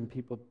gurus and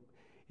people.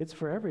 It's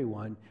for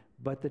everyone,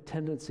 but the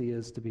tendency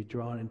is to be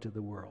drawn into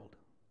the world.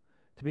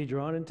 To be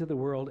drawn into the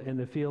world and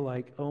to feel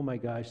like, oh my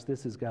gosh,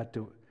 this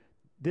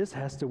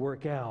has to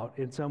work out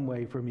in some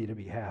way for me to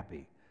be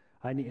happy.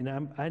 I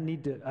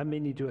may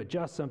need to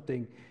adjust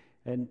something,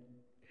 and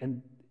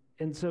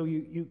so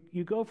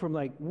you go from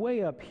like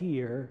way up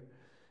here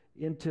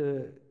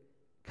into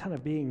kind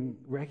of being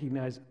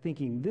recognized,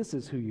 thinking this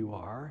is who you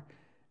are,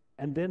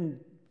 and then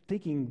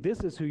thinking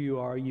this is who you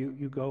are,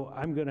 you go,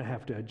 I'm going to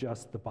have to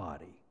adjust the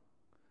body,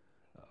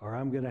 or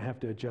I'm going to have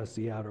to adjust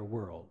the outer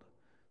world.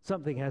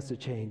 Something has to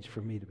change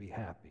for me to be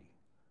happy,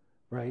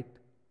 right?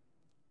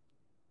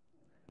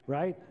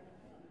 Right?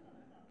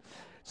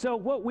 So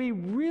what we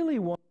really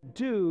want to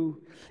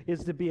do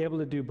is to be able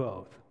to do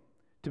both.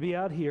 To be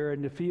out here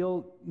and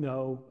to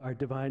know our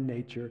divine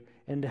nature,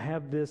 and to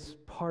have this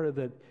part of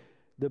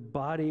the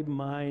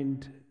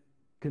body-mind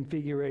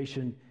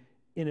configuration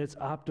in its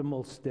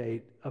optimal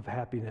state of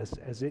happiness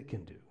as it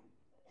can do.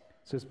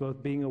 So it's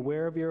both being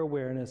aware of your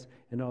awareness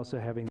and also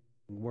having it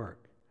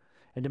work.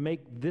 And to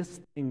make this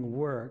thing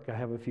work, I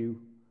have a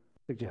few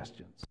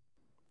suggestions.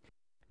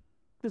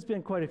 There's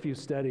been quite a few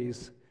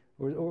studies,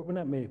 or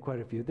not made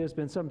quite a few, there's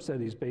been some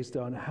studies based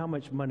on how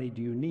much money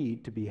do you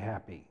need to be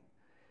happy,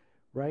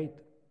 right?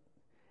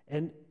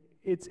 And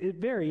it's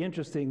very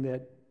interesting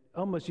that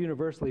almost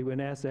universally when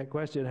asked that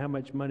question, how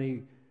much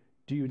money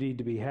do you need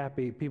to be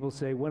happy? People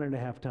say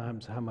 1.5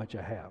 times how much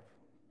I have.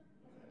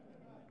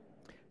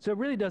 So it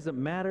really doesn't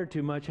matter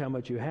too much how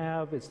much you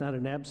have. It's not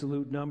an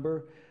absolute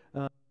number.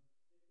 It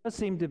does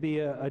seem to be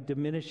a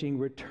diminishing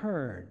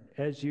return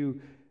as you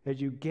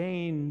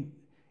gain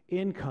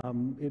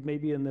income. It may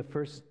be in the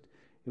first,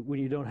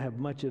 when you don't have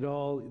much at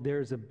all,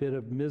 there's a bit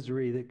of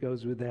misery that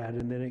goes with that,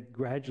 and then it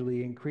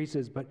gradually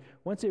increases. But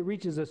once it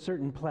reaches a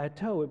certain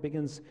plateau, it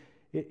begins.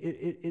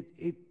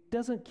 It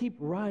doesn't keep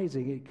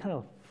rising. It kind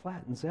of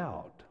flattens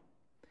out,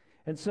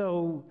 and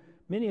so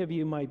many of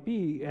you might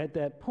be at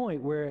that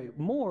point where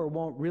more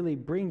won't really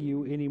bring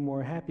you any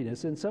more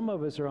happiness. And some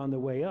of us are on the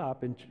way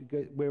up, and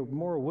where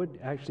more would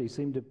actually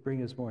seem to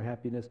bring us more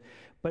happiness.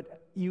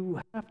 But you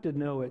have to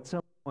know at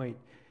some point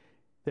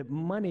that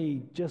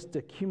money, just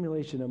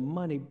accumulation of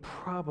money,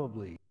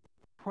 probably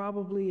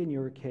in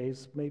your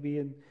case, maybe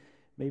in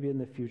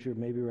the future,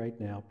 maybe right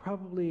now,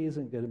 probably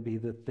isn't going to be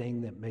the thing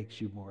that makes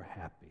you more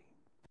happy.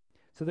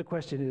 So the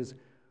question is,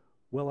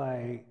 what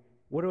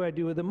do I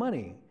do with the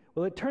money?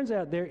 Well, it turns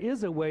out there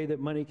is a way that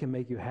money can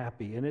make you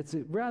happy, and it's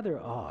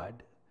rather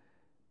odd.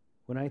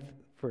 When I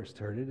first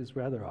heard it, it's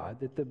rather odd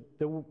that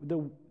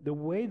the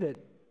way that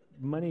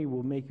money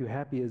will make you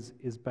happy is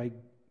by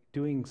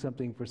doing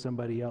something for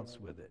somebody else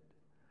with it.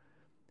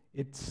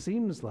 It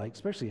seems like,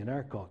 especially in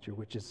our culture,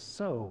 which is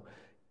so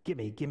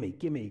gimme, gimme,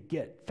 gimme,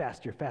 get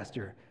faster,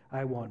 faster,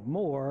 I want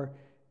more,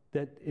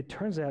 that it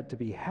turns out to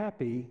be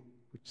happy,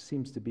 which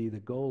seems to be the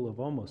goal of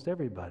almost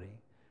everybody,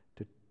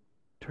 to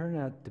turn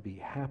out to be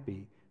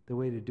happy. The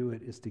way to do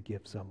it is to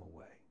give some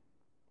away.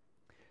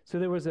 So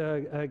there was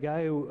a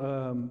guy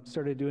who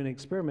started doing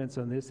experiments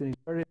on this, and he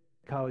started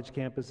at college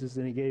campuses,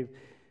 and he gave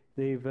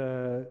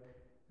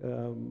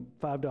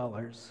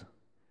 $5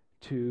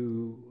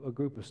 to a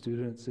group of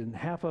students, and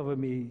half of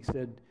them he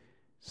said,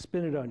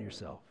 spend it on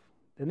yourself.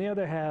 And the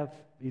other half,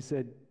 he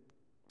said,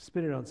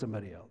 spend it on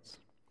somebody else.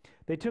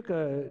 They took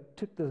the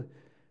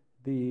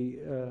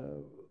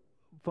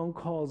phone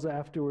calls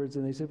afterwards,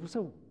 and they said, well,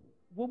 so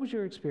what was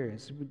your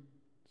experience?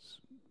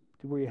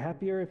 Were you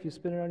happier if you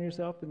spent it on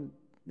yourself? And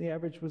the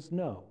average was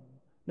no.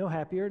 No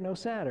happier, no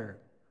sadder.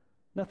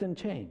 Nothing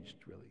changed,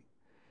 really.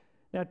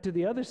 Now, to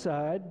the other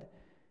side,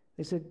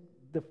 they said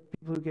the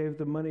people who gave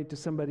the money to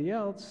somebody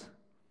else,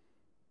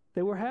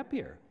 they were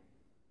happier.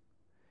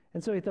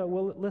 And so he thought,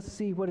 well, let's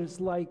see what it's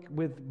like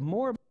with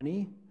more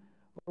money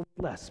or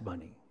less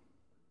money.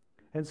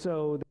 And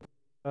so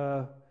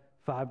 $5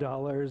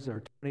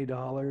 or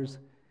 $20,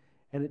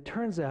 and it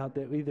turns out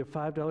that either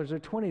 $5 or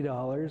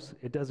 $20,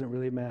 it doesn't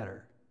really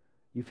matter.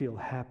 You feel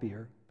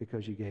happier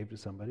because you gave to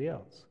somebody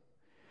else.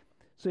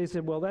 So he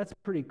said, well, that's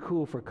pretty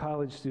cool for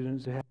college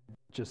students who have a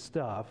bunch of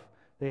stuff.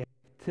 They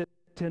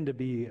tend to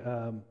be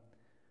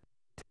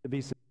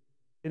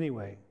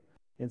anyway,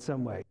 in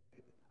some way.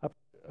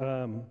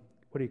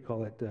 What do you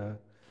call it?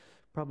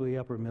 Probably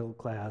upper middle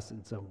class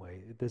in some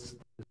way.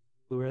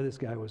 Where this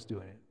guy was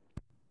doing it.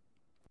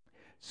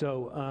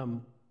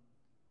 So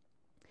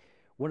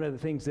one of the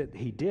things that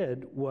he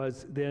did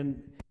was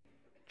then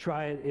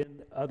try it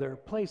in other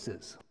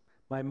places.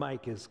 My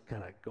mic is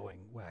kind of going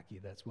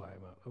wacky, that's why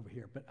I'm over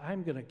here. But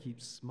I'm going to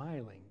keep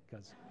smiling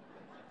because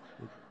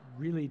it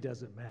really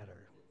doesn't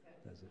matter,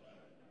 does it?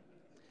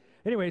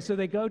 Anyway, so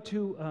they go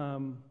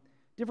to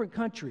different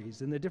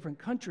countries. And the different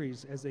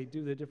countries, as they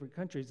do the different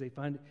countries, they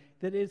find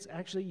that it's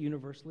actually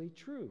universally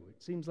true.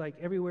 It seems like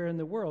everywhere in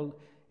the world,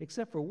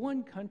 except for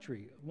one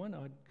country, one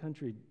odd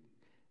country,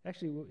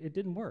 actually it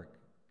didn't work.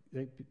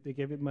 They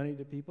gave it money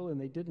to people, and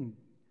they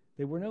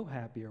were no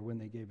happier when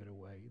they gave it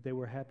away. They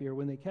were happier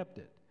when they kept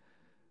it.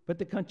 But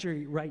the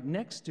country right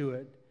next to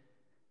it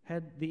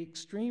had the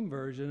extreme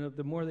version of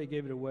the more they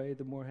gave it away,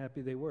 the more happy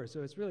they were.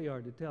 So it's really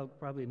hard to tell,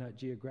 probably not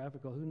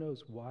geographical. Who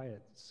knows why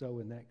it's so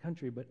in that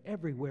country, but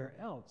everywhere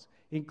else,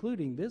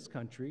 including this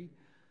country,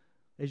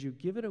 as you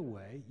give it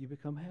away, you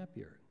become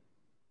happier.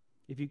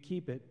 If you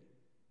keep it,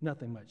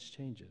 nothing much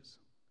changes.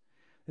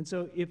 And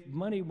so if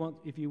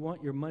you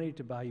want your money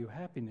to buy you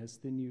happiness,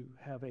 then you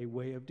have a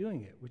way of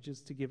doing it, which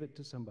is to give it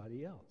to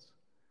somebody else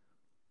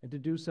and to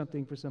do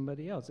something for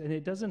somebody else. And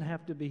it doesn't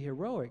have to be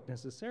heroic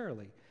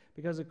necessarily,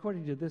 because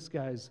according to this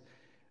guy's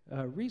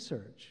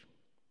research,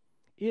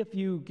 if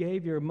you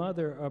gave your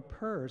mother a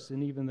purse,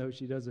 and even though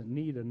she doesn't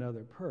need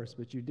another purse,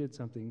 but you did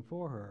something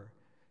for her,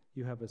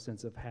 you have a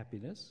sense of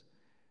happiness.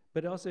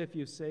 But also if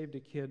you saved a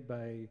kid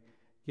by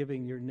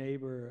giving your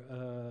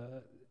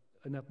neighbor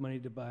enough money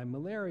to buy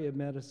malaria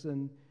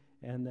medicine,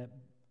 and that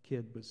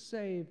kid was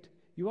saved,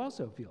 you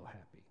also feel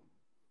happy.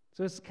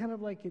 So it's kind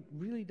of like it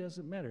really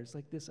doesn't matter. It's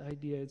like this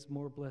idea, it's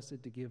more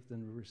blessed to give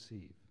than to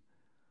receive.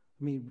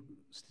 I mean,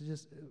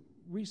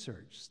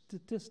 research,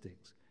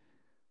 statistics,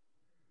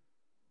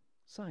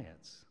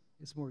 science,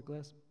 it's more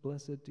blessed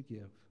to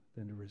give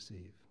than to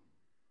receive.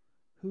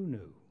 Who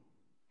knew?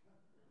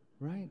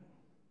 Right?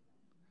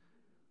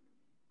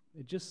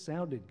 It just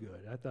sounded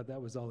good. I thought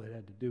that was all it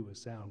had to do was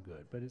sound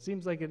good. But it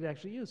seems like it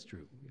actually is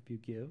true. If you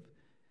give,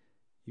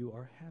 you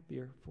are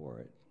happier for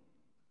it.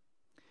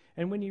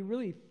 And when you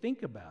really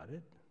think about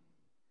it,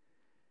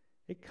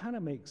 it kind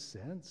of makes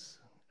sense.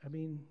 I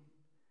mean,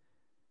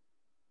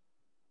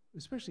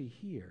 especially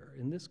here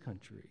in this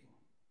country,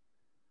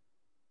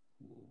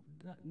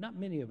 not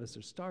many of us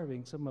are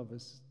starving. Some of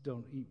us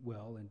don't eat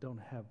well and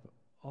don't have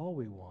all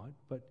we want,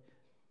 but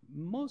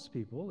most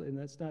people, and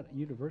that's not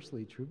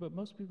universally true, but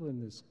most people in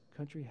this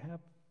country have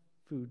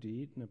food to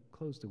eat and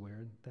clothes to wear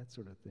and that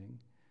sort of thing.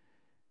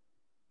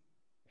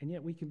 And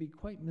yet we can be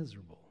quite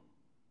miserable,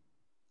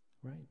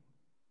 right?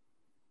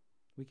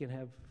 We can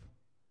have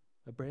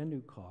a brand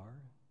new car,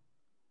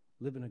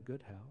 live in a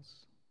good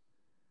house.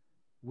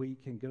 We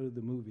can go to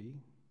the movie.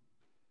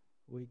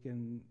 We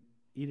can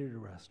eat at a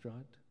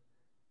restaurant.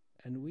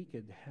 And we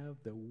could have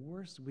the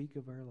worst week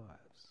of our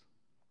lives,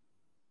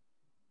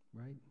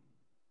 right?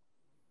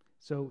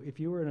 So if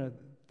you were in a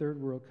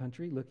third world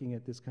country looking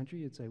at this country,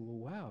 you'd say,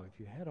 well, wow, if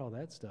you had all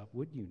that stuff,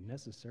 wouldn't you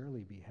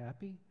necessarily be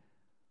happy?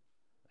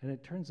 And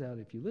it turns out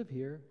if you live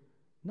here,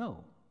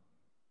 no,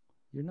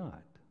 you're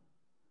not.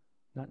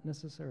 Not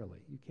necessarily.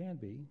 You can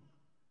be.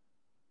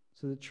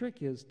 So the trick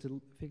is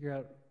to figure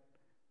out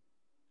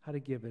how to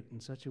give it in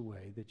such a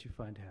way that you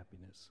find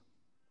happiness.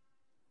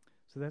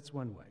 So that's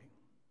one way.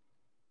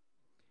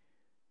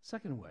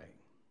 Second way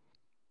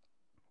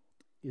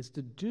is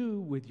to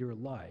do with your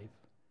life,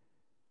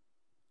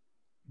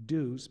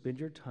 spend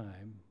your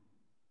time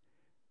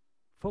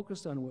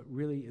focused on what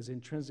really is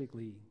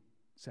intrinsically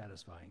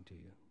satisfying to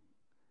you.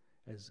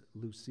 As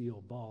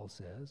Lucille Ball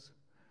says,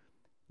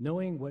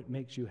 knowing what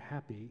makes you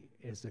happy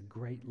is a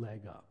great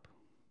leg up.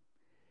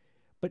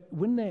 But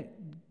when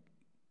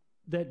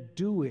that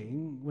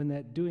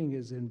doing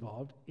is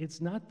involved,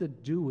 it's not the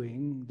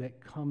doing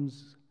that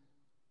comes,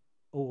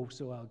 oh,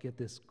 so I'll get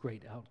this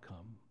great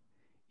outcome.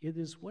 It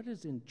is what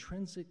is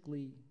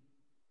intrinsically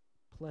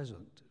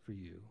pleasant for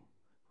you,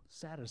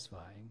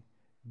 satisfying.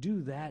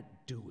 Do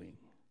that doing.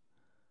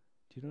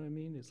 Do you know what I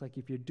mean? It's like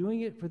if you're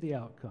doing it for the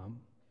outcome,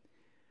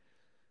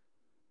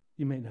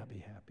 you may not be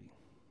happy.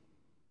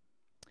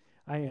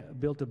 I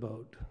built a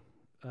boat.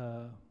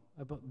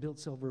 I built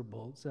silver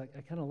bolts.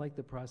 I kind of like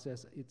the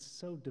process. It's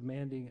so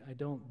demanding. I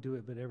don't do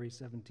it but every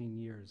 17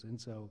 years, and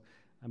so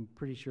I'm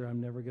pretty sure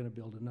I'm never going to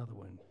build another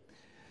one,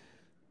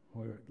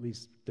 or at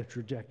least the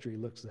trajectory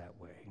looks that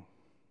way.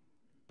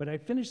 But I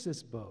finished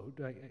this boat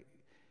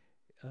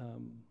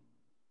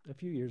a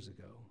few years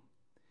ago.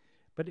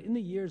 But in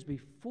the years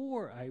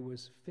before I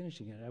was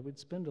finishing it, I would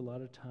spend a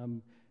lot of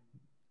time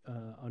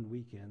on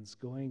weekends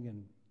going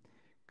and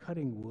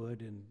cutting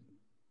wood and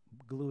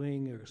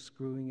gluing or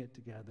screwing it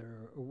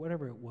together or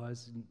whatever it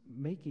was, and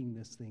making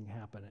this thing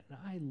happen. And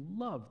I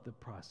loved the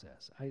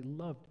process.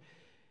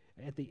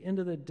 At the end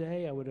of the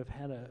day, I would have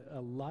had a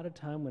lot of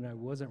time when I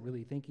wasn't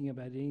really thinking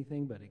about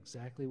anything but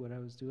exactly what I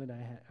was doing.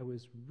 I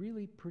was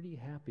really pretty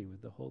happy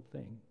with the whole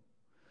thing.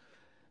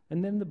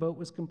 And then the boat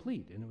was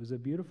complete, and it was a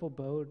beautiful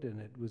boat, and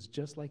it was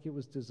just like it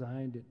was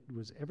designed. It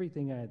was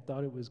everything I had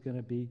thought it was going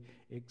to be,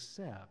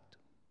 except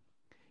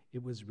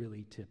it was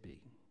really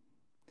tippy.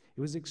 It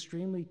was it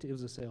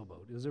was a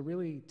sailboat. It was a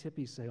really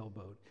tippy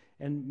sailboat,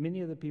 and many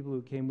of the people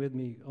who came with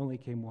me only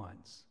came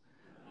once.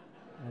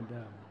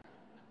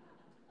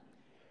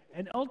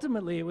 And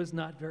ultimately, it was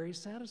not very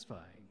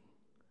satisfying.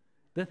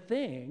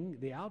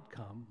 The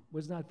outcome,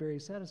 was not very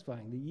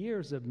satisfying. The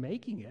years of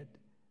making it,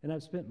 and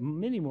I've spent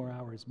many more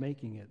hours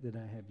making it than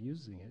I have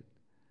using it,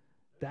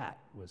 that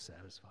was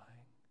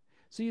satisfying.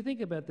 So you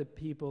think about the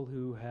people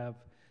who have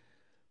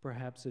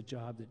perhaps a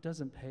job that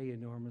doesn't pay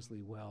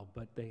enormously well,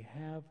 but they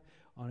have,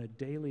 on a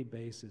daily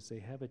basis, they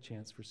have a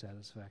chance for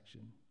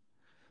satisfaction.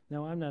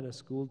 Now, I'm not a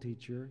school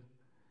teacher,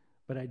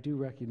 but I do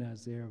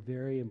recognize they are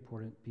very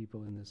important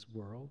people in this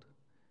world,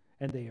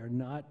 and they are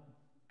not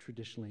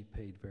traditionally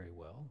paid very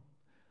well.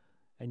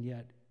 And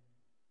yet,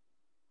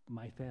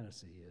 my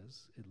fantasy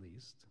is, at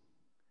least,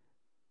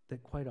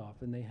 that quite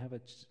often they have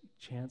a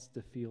chance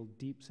to feel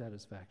deep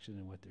satisfaction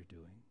in what they're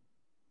doing.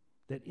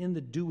 That in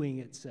the doing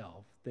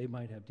itself, they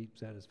might have deep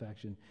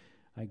satisfaction.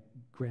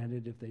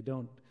 Granted, if they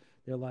don't,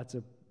 there are lots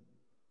of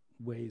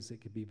ways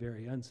that could be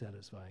very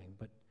unsatisfying.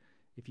 But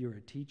if you're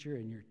a teacher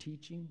and you're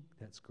teaching,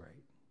 that's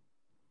great.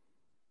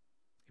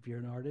 If you're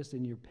an artist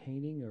and you're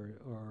painting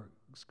or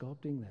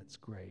sculpting, that's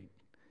great.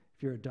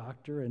 If you're a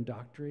doctor and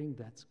doctoring,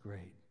 that's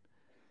great.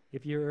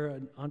 If you're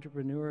an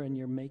entrepreneur and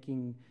you're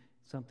making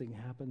something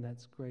happen,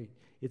 that's great.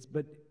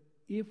 But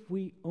if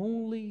we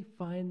only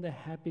find the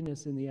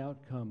happiness in the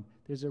outcome,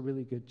 there's a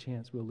really good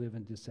chance we'll live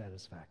in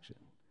dissatisfaction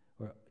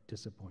or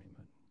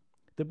disappointment.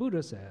 The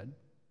Buddha said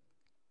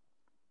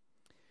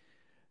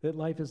that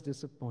life is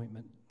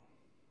disappointment.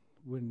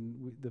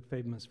 The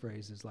famous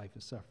phrase is life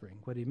is suffering.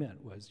 What he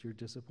meant was you're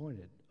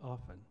disappointed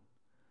often.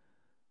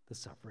 The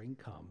suffering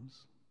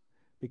comes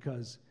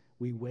because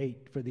we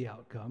wait for the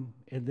outcome,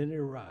 and then it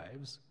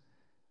arrives,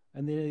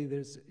 and then it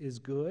either is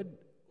good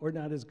or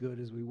not as good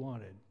as we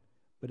wanted.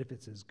 But if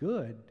it's as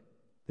good,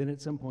 then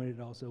at some point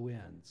it also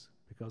ends,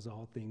 because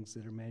all things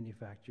that are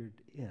manufactured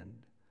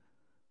end.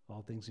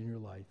 All things in your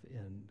life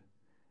end.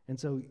 And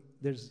so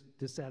there's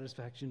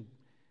dissatisfaction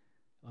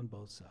on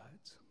both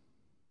sides.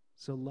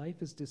 So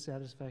life is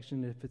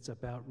dissatisfaction if it's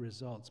about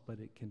results, but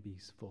it can be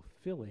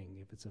fulfilling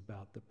if it's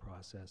about the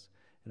process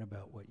and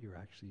about what you're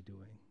actually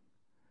doing.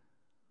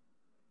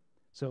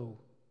 So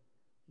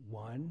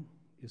one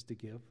is to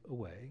give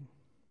away.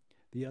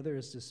 The other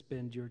is to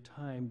spend your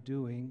time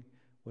doing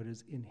what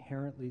is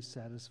inherently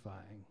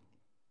satisfying.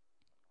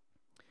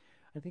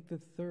 I think the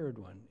third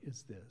one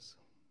is this.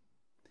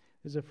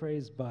 There's a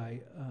phrase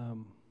by,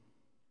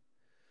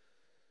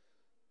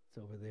 it's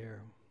over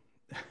there.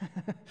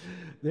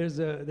 there's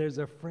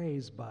a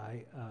phrase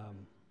by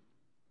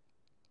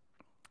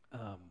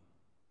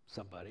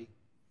somebody.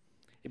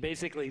 It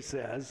basically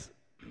says,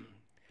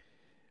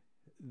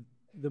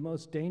 the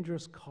most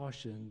dangerous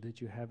caution that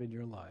you have in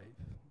your life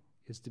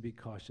is to be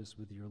cautious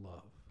with your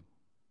love.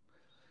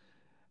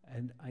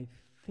 And I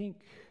think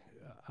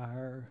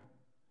our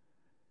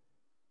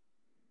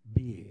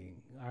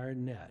being, our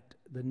net,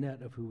 the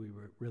net of who we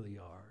really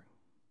are,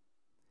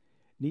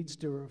 needs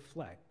to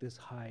reflect this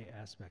high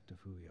aspect of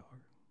who we are.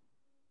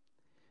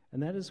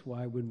 And that is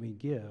why when we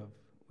give,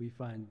 we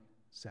find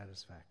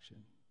satisfaction.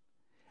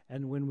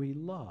 And when we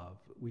love,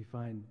 we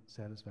find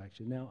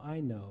satisfaction. Now,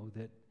 I know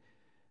that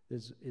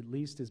there's at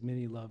least as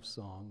many love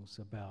songs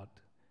about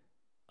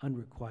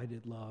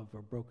unrequited love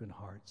or broken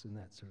hearts and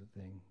that sort of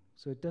thing.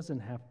 So it doesn't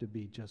have to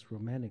be just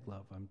romantic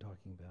love I'm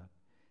talking about.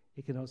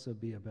 It can also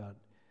be about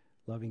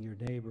loving your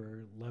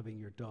neighbor, loving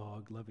your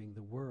dog, loving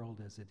the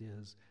world as it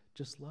is,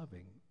 just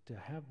loving. To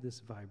have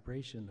this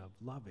vibration of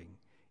loving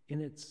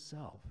in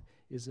itself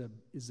is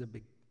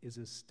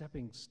a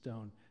stepping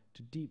stone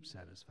to deep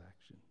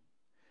satisfaction.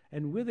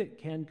 And with it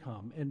can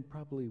come, and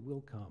probably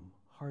will come,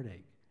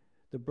 heartache,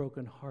 the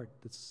broken heart,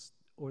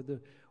 or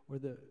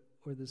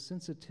the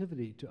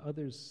sensitivity to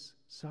others'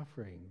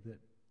 suffering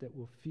that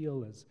will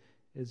feel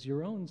as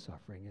your own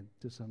suffering and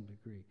to some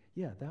degree.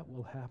 Yeah, that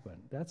will happen.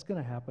 That's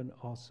going to happen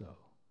also.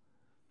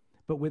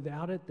 But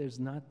without it, there's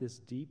not this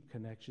deep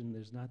connection.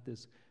 There's not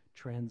this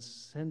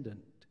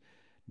transcendent,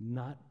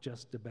 not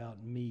just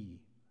about me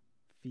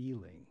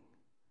feeling.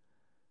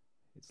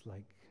 It's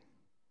like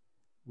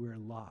we're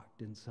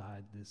locked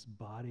inside this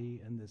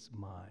body and this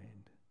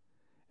mind.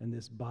 And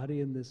this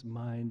body and this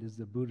mind, as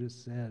the Buddha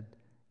said,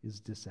 is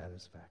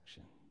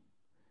dissatisfaction.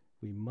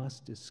 We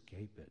must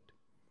escape it.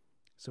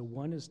 So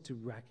one is to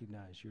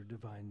recognize your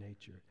divine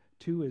nature.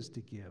 Two is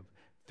to give.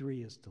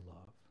 Three is to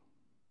love.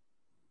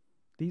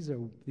 These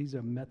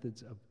are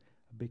methods of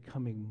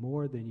becoming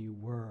more than you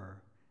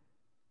were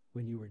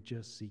when you were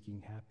just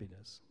seeking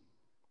happiness.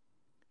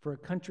 For a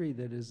country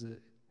that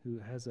who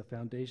has a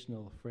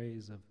foundational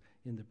phrase of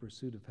in the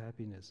pursuit of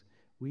happiness,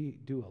 we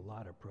do a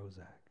lot of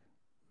Prozac.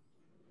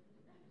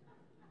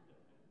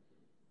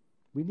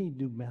 We need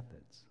new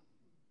methods.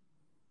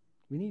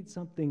 We need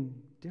something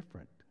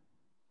different.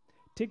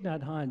 Thich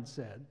Nhat Hanh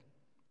said,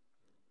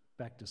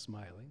 back to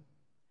smiling,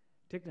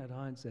 Thich Nhat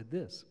Hanh said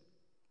this: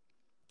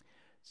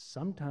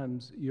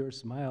 sometimes you're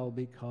smile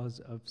because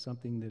of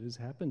something that has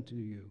happened to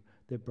you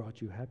that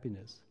brought you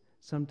happiness.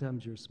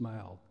 Sometimes your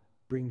smile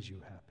brings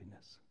you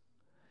happiness.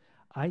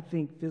 I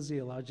think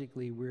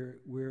physiologically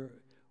we're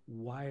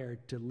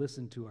wired to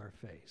listen to our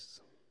face,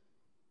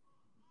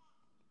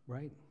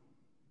 right?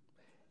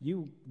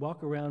 You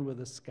walk around with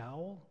a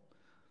scowl.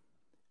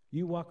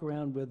 You walk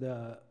around with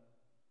an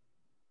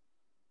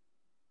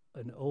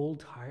old,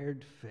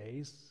 tired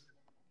face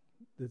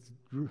that's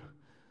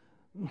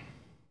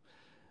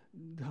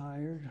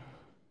tired,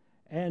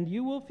 and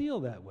you will feel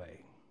that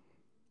way.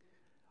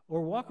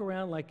 Or walk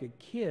around like a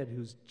kid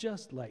who's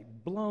just like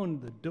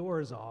blown the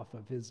doors off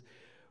of his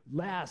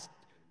last,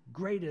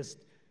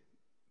 greatest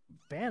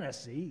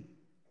fantasy,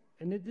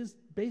 and it is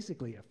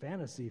basically a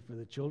fantasy for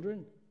the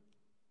children,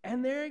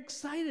 and they're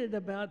excited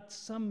about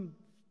some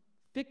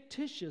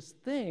fictitious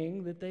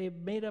thing that they've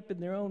made up in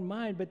their own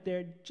mind, but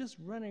they're just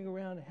running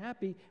around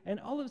happy, and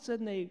all of a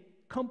sudden they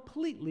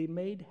completely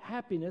made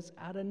happiness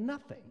out of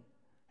nothing.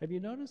 Have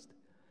you noticed?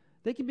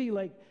 They can be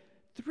like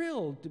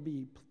thrilled to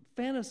be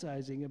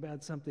fantasizing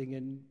about something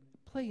and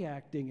play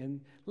acting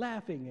and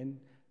laughing and,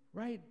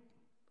 right?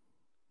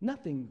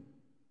 Nothing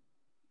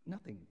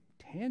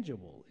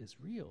tangible is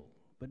real.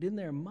 But in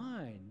their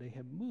mind, they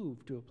have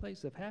moved to a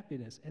place of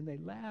happiness, and they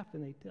laugh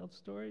and they tell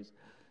stories,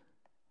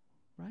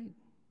 right?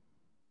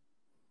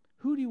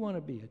 Who do you want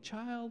to be, a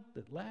child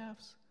that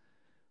laughs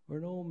or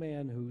an old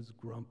man who's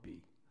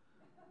grumpy?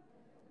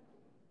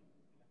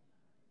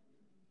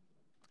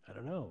 I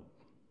don't know.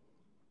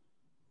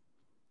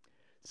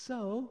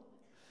 So,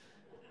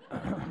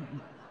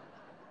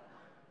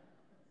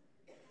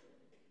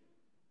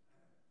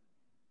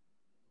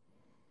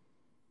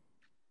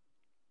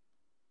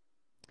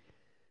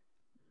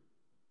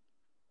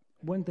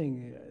 one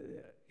thing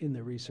in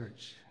the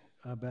research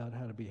about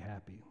how to be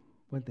happy,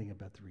 one thing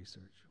about the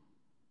research.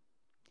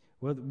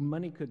 Well,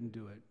 money couldn't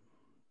do it,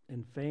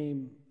 and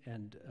fame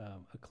and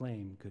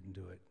acclaim couldn't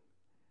do it.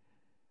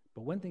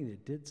 But one thing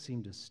that did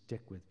seem to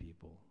stick with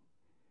people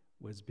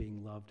was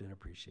being loved and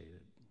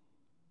appreciated.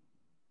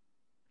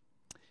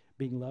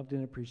 Being loved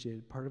and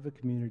appreciated, part of a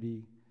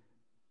community,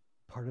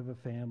 part of a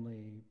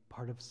family,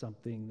 part of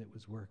something that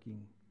was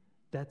working,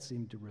 that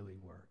seemed to really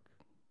work.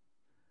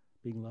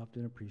 Being loved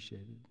and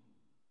appreciated.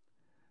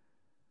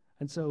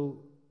 And so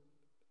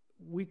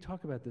we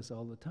talk about this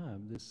all the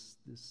time, this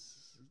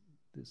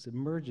this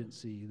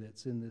emergency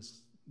that's in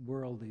this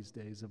world these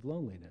days of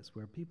loneliness,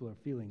 where people are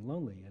feeling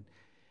lonely.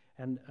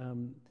 And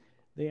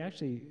they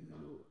actually,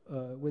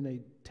 when they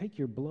take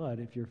your blood,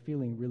 if you're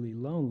feeling really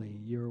lonely,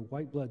 your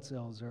white blood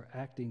cells are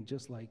acting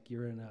just like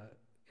you're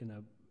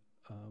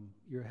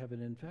you have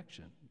an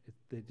infection.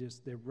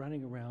 They're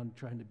running around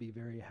trying to be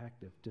very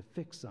active to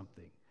fix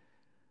something,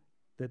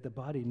 that the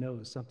body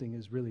knows something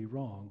is really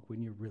wrong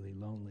when you're really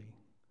lonely.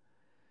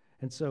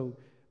 And so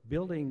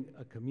building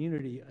a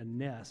community, a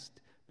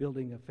nest,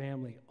 building a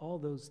family, all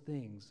those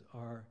things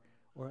are,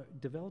 or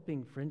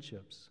developing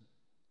friendships,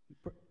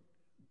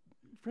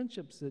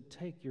 friendships that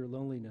take your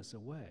loneliness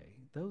away,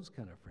 those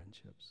kind of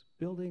friendships,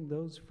 building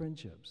those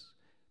friendships,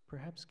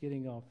 perhaps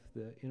getting off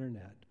the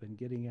internet and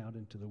getting out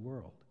into the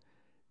world.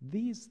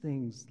 These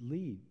things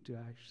lead to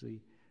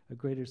actually a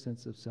greater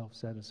sense of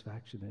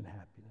self-satisfaction and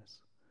happiness.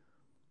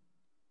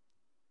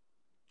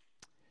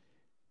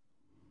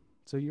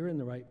 So you're in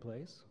the right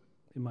place,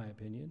 in my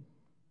opinion.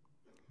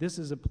 This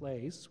is a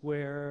place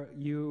where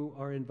you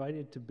are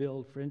invited to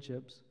build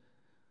friendships,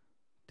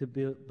 to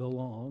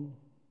belong,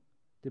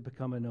 to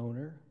become an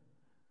owner.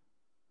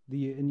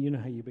 And you know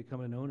how you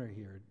become an owner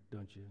here,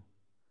 don't you?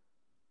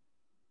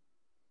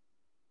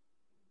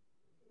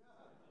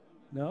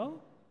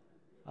 No?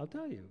 I'll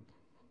tell you.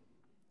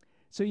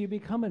 So you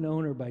become an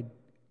owner by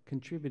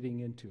contributing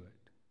into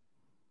it.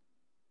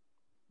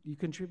 You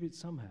contribute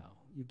somehow.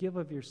 You give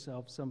of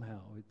yourself somehow.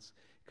 It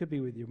could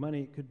be with your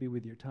money, it could be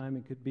with your time,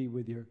 it could be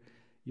with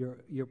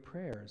your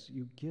prayers.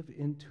 You give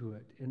into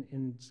it, and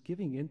in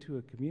giving into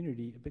a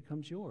community, it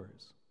becomes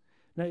yours.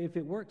 Now, if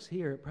it works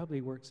here, it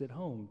probably works at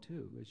home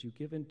too. As you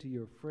give into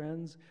your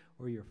friends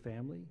or your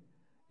family,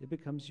 it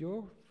becomes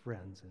your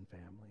friends and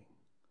family.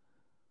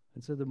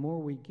 And so the more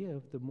we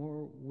give, the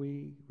more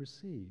we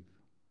receive.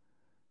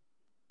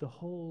 The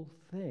whole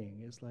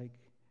thing is like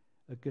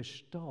a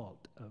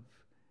gestalt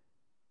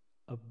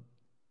of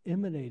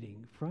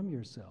emanating from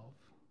yourself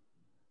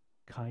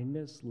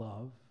kindness,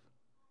 love,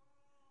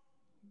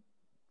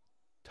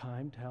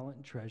 time, talent,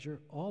 and treasure,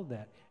 all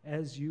that.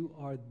 As you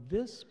are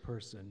this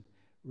person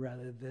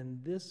rather than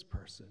this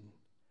person,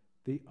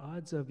 the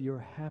odds of your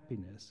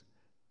happiness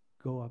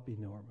go up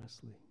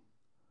enormously.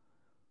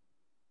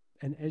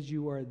 And as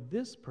you are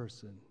this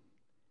person,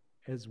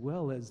 as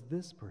well as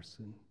this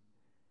person,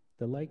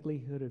 the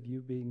likelihood of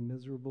you being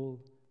miserable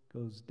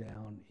goes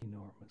down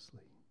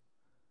enormously.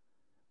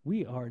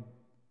 We are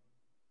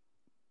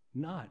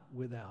not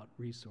without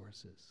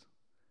resources.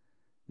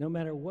 No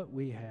matter what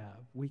we have,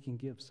 we can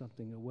give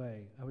something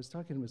away. I was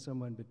talking with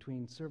someone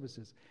between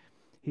services.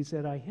 He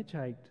said, I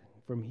hitchhiked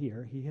from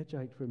here. He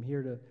hitchhiked from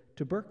here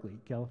to Berkeley,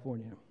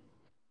 California.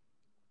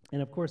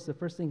 And of course, the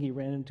first thing he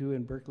ran into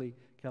in Berkeley,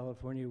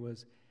 California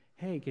was,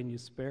 hey, can you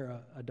spare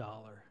a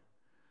dollar?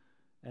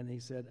 And he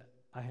said,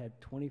 I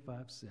had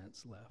 25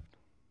 cents left.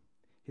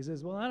 He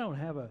says, well, I don't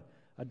have a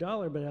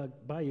dollar, but I'll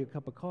buy you a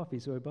cup of coffee.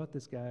 So I bought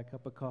this guy a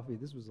cup of coffee.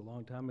 This was a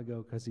long time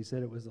ago because he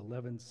said it was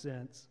 11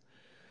 cents.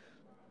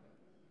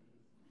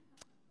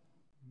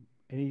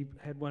 And he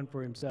had one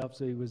for himself,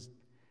 so that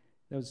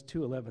was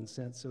 2 11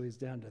 cents, so he's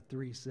down to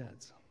 3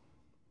 cents.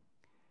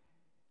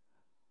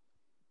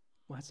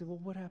 Well, I said, well,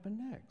 what happened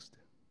next?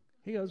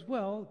 He goes,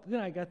 well, then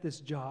I got this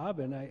job,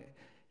 and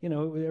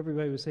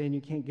everybody was saying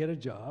you can't get a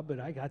job, but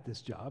I got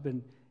this job,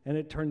 and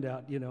it turned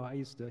out, I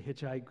used to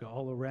hitchhike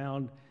all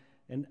around,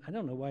 and I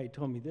don't know why he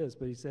told me this,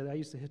 but he said I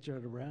used to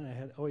hitchhike around,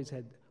 I always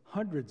had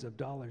hundreds of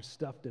dollars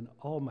stuffed in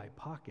all my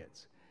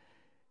pockets.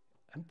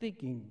 I'm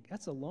thinking,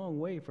 that's a long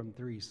way from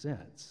 3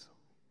 cents.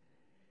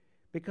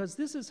 Because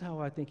this is how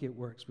I think it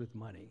works with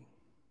money.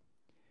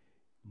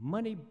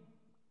 Money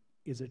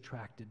is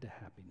attracted to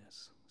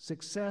happiness.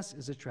 Success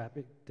is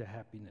attracted to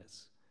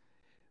happiness.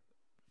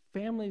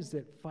 Families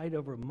that fight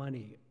over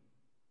money,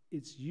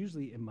 it's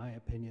usually, in my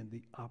opinion,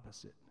 the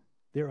opposite.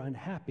 They're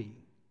unhappy,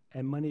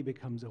 and money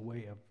becomes a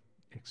way of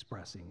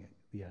expressing it,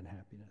 the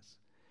unhappiness.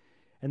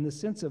 And the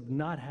sense of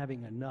not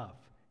having enough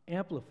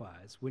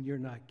amplifies when you're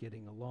not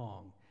getting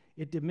along.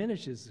 It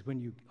diminishes when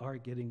you are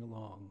getting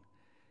along.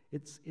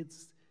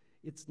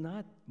 It's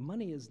not,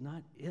 money is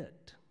not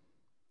it.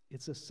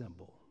 It's a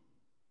symbol.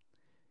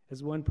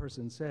 As one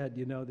person said,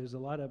 there's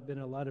been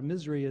a lot of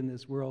misery in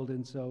this world,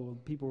 and so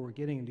people were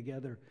getting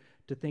together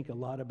to think a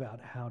lot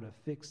about how to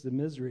fix the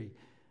misery.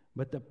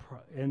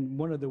 And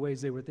one of the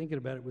ways they were thinking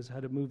about it was how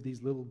to move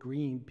these little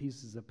green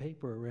pieces of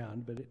paper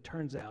around, but it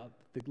turns out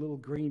the little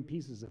green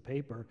pieces of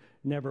paper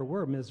never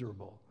were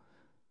miserable,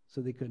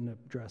 so they couldn't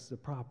address the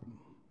problem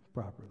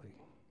properly.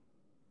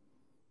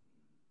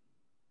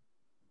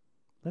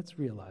 Let's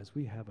realize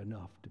we have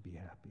enough to be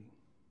happy.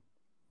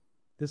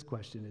 This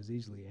question is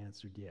easily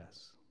answered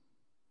yes.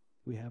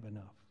 We have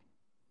enough.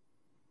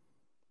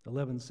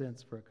 11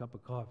 cents for a cup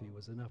of coffee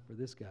was enough for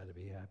this guy to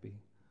be happy.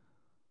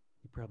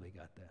 He probably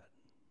got that.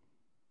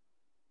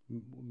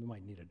 We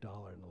might need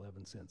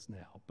 $1.11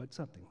 now, but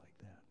something like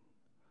that.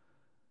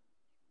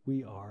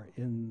 We are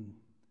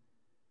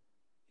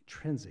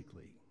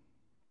intrinsically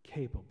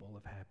capable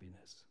of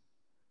happiness,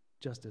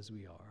 just as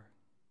we are.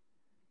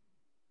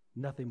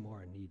 Nothing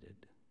more needed.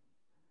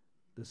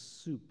 The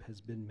soup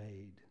has been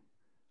made.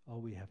 All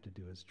we have to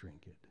do is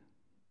drink it.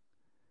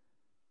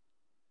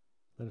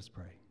 Let us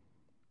pray.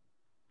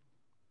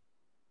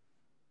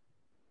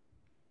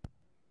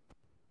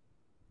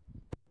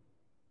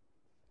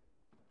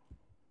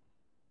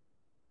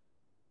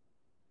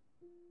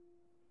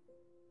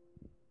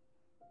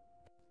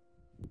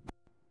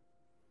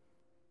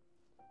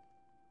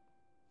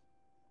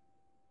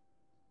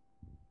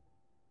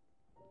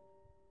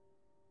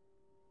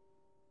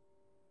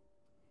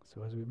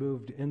 So as we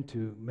moved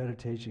into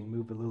meditation,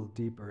 move a little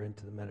deeper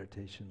into the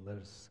meditation, let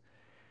us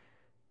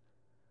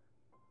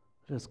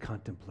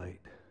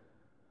contemplate.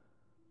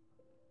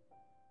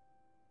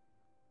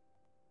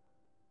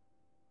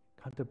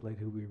 Contemplate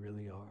who we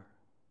really are.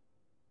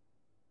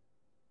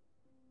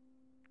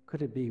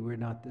 Could it be we're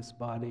not this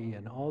body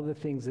and all the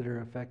things that are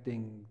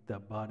affecting the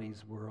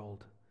body's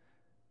world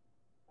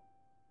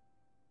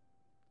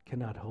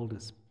cannot hold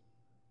us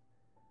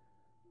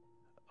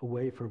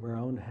away from our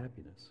own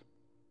happiness?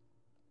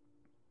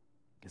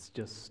 It's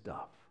just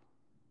stuff.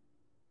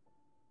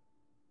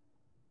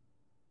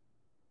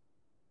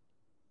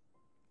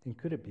 And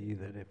could it be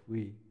that if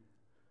we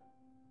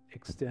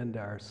extend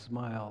our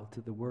smile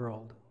to the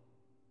world,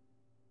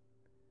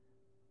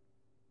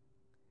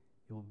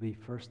 it will be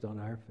first on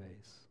our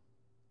face,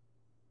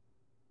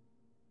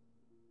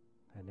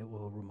 and it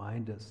will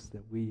remind us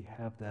that we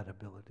have that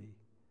ability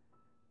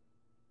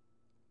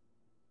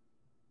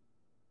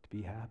to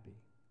be happy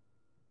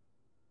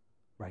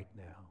right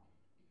now.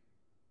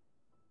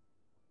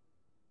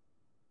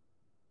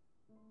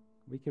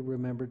 We can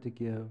remember to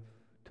give,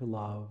 to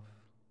love,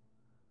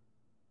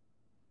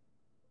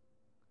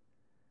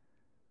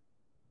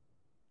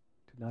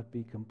 to not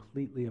be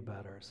completely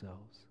about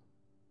ourselves,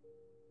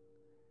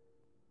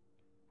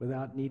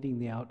 without needing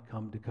the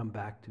outcome to come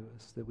back to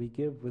us, that we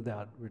give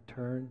without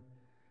return.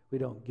 We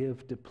don't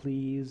give to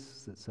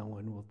please, that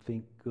someone will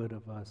think good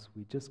of us.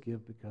 We just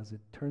give because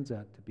it turns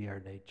out to be our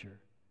nature,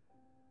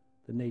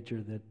 the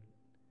nature that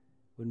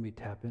when we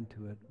tap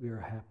into it, we are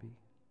happy.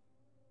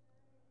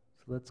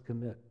 So let's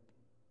commit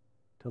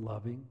to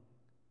loving,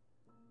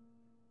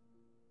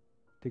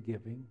 to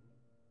giving,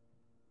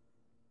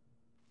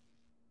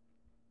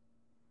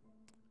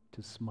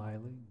 to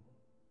smiling,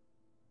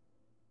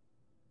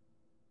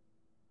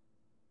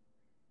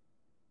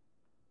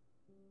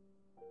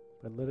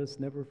 but let us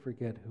never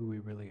forget who we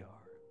really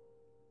are,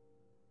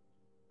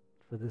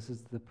 for this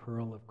is the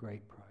pearl of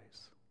great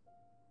price.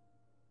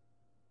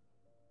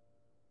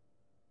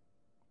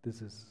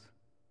 This is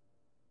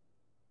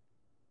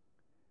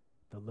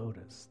the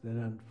lotus that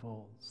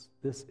unfolds.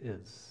 This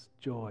is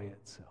joy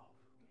itself.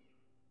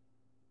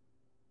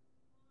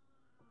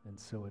 And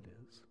so it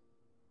is.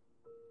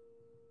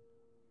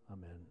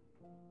 Amen.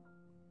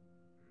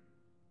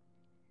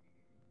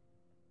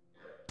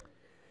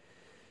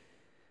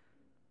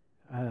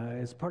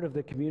 As part of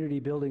the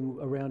community building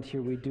around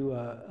here, we do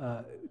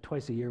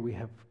twice a year we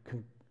have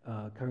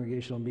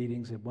congregational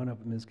meetings, and one of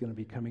them is going to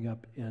be coming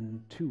up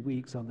in 2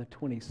 weeks on the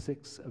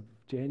 26th of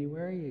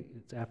January.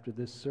 It's after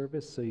this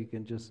service, so you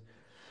can just,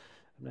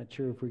 I'm not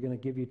sure if we're going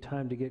to give you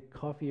time to get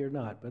coffee or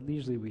not, but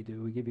usually we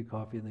do. We give you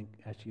coffee and then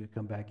ask you to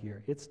come back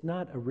here. It's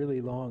not a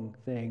really long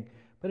thing,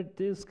 but it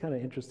is kind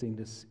of interesting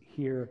to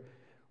hear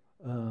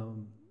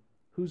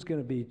who's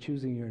going to be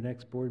choosing your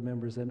next board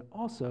members, and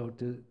also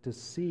to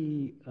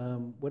see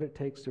what it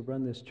takes to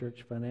run this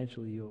church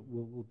financially.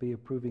 We'll be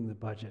approving the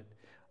budget.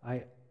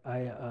 I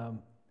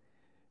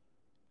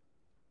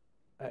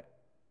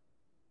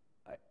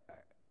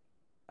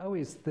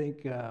always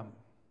think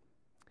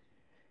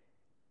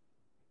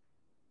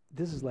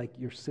this is like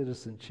your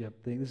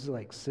citizenship thing. This is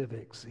like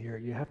civics here.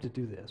 You have to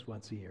do this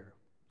once a year.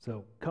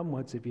 So come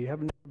once. If you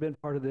haven't been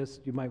part of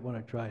this, you might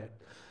want to try it.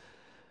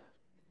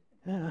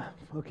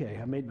 Okay,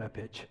 I made my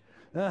pitch.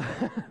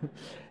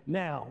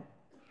 Now,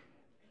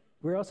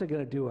 we're also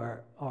going to do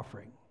our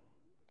offering.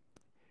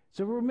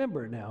 So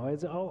remember now,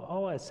 as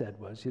all I said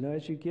was,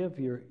 as you give,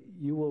 you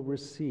will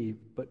receive.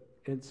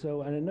 And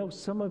I know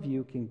some of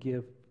you can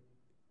give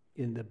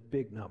in the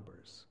big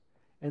numbers,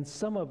 and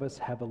some of us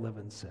have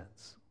 11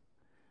 cents.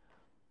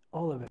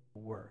 All of it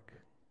will work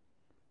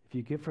if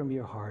you give from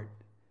your heart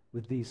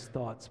with these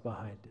thoughts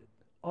behind it.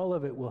 All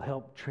of it will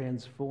help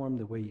transform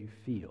the way you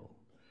feel,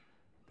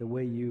 the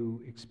way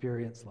you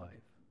experience life,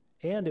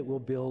 and it will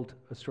build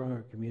a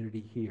stronger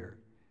community here,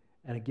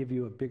 and it give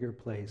you a bigger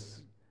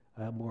place,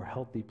 a more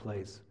healthy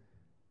place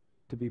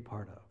to be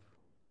part of.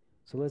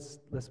 So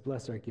let's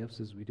bless our gifts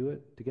as we do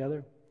it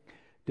together.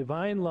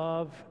 Divine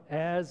love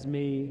as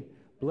me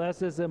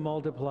blesses and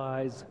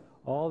multiplies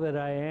all that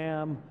I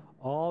am,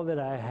 all that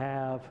I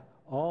have,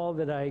 all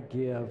that I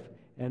give,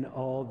 and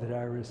all that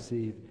I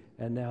receive.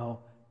 And now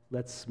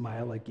let's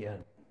smile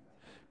again.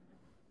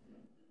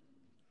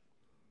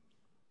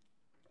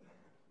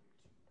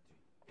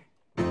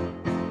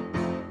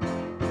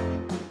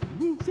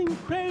 You seem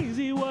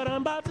crazy what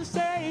I'm about to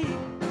say.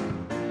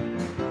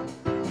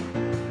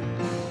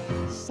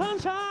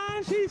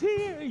 Sunshine, she's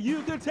here,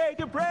 you could take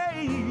a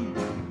break.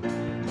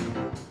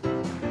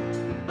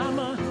 I'm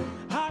a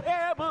hot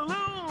air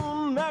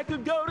balloon that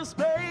could go to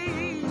space.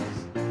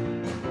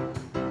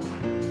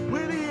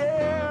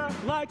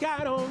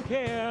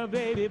 Yeah,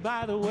 baby,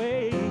 by the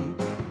way,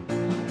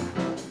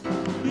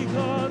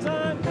 because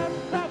I'm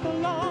clap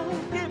along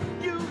if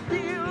you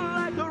feel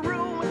like a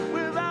room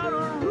without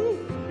a roof.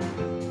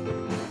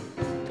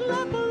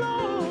 Clap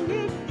along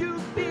if you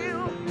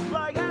feel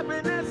like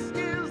happiness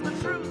is the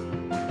truth.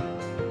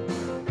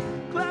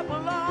 Clap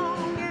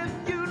along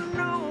if you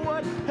know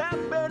what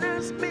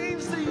happiness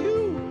means to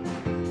you.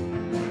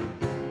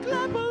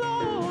 Clap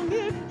along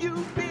if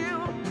you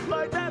feel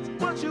like that's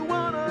what you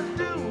wanna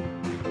do.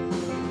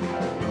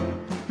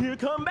 Here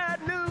come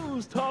bad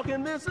news,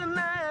 talking this and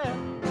that.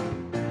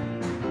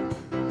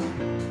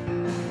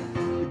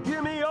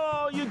 Give me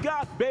all you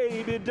got,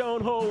 baby,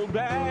 don't hold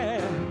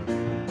back.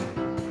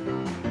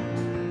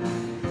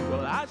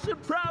 Well, I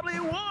should probably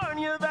warn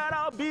you that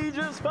I'll be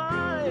just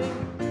fine.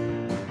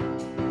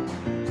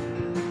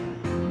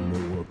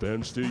 No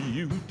offense to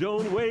you,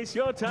 don't waste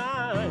your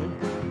time.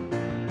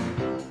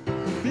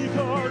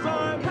 Because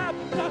I'm happy,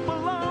 clap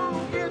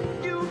along if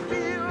you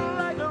feel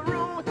like a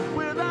room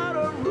without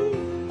a roof.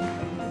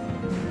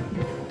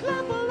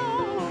 Clap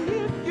along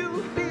if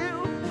you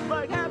feel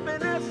like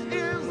happiness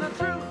is the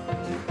truth.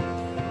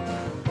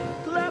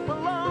 Clap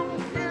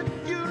along if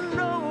you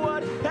know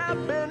what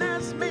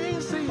happiness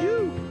means to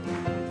you.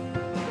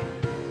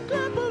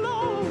 Clap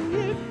along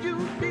if you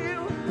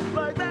feel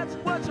like that's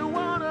what you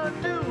wanna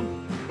do.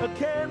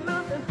 Can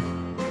nothing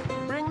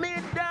bring me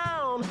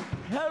down?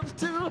 Heaven's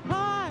too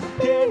high,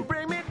 can't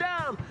bring me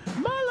down.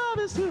 My love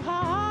is too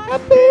high,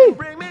 can't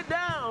bring me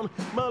down.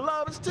 My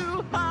love is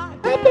too high,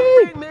 can't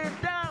bring me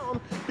down.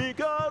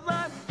 Because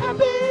I'm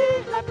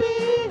happy,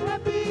 happy,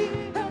 happy,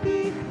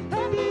 happy,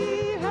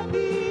 happy,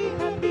 happy,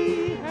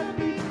 happy, happy,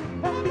 happy,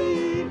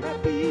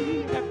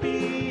 happy, happy,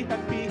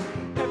 happy,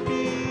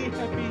 happy,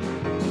 happy.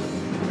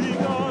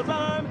 Because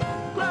I'm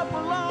clap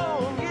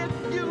along if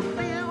you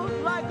feel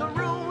like a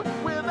room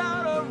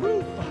without a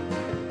roof.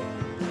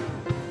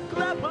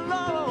 Clap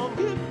along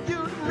if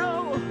you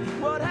know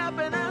what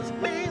happiness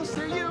means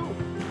to you.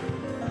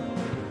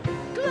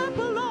 Clap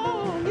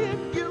along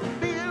if you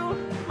feel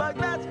like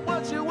that's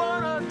what you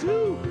wanna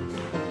do.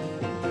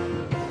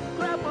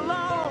 Clap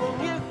along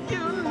if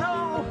you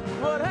know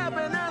what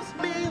happiness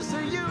means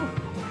to you.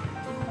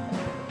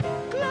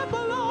 Clap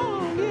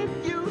along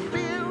if you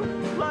feel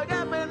like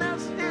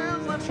happiness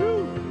is the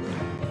truth.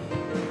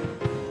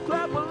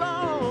 Clap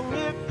along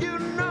if you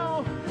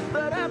know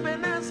that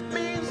happiness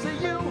means to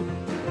you.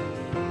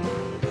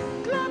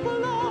 Clap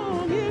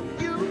along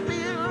if you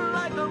feel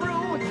like a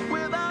room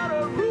without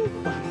a roof.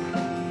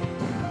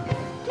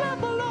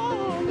 Clap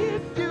along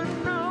if you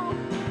know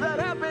that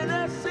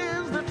happiness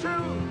is the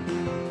truth.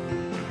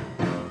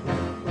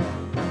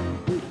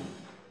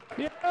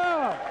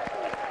 Yeah!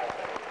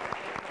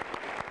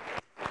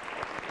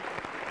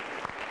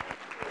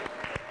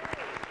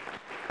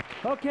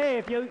 Okay,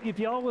 if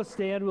you all will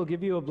stand, we'll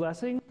give you a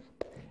blessing.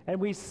 And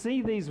we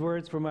see these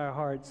words from our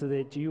heart so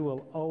that you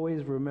will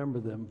always remember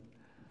them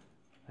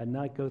and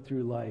not go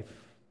through life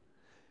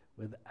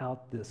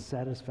without the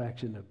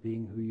satisfaction of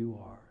being who you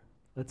are.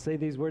 Let's say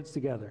these words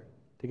together.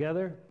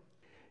 Together.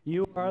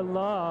 You are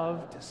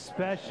loved,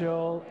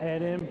 special,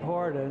 and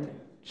important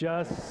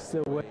just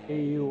the way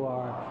you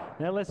are.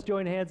 Now let's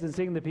join hands and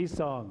sing the peace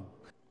song.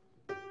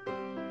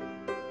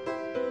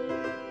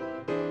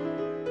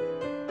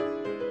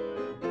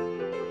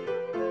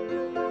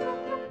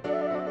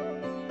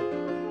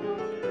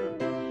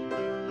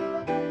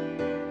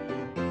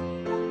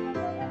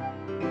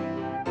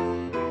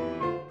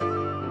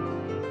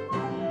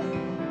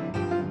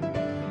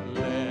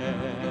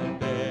 Let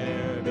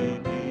there be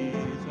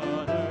peace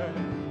on earth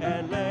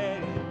and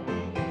let it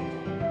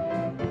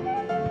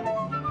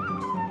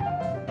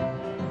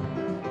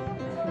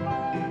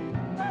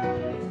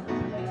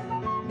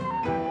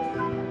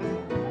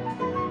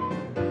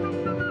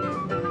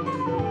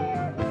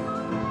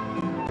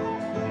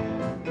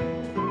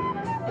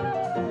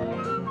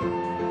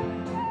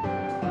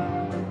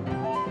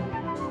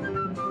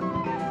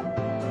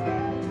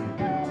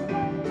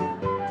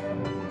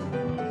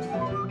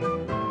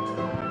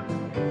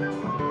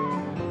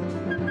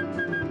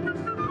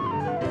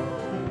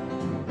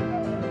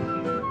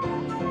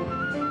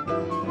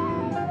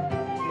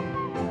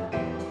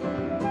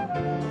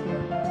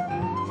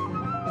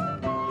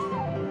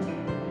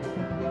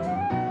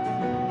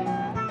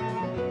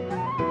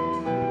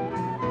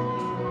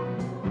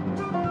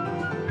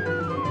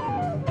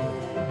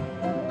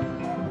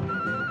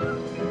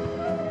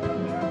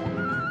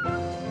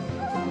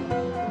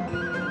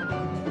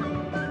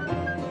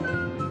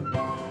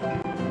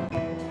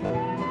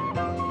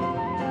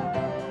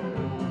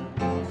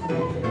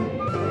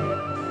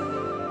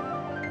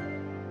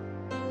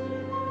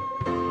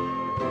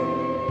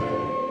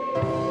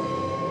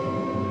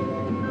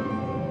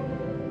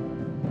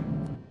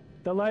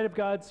The light of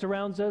God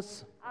surrounds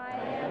us. I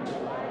am the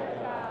light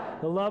of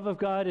God. The love of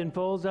God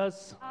enfolds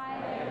us. I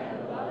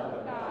am the love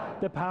of God.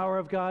 The power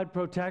of God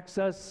protects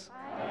us.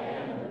 I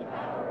am the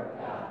power of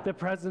God. The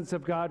presence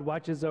of God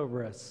watches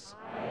over us.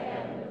 I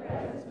am the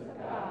presence of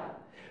God.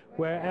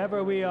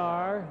 Wherever we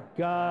are,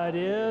 God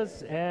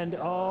is, and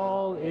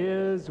all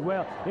is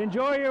well.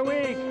 Enjoy your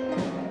week.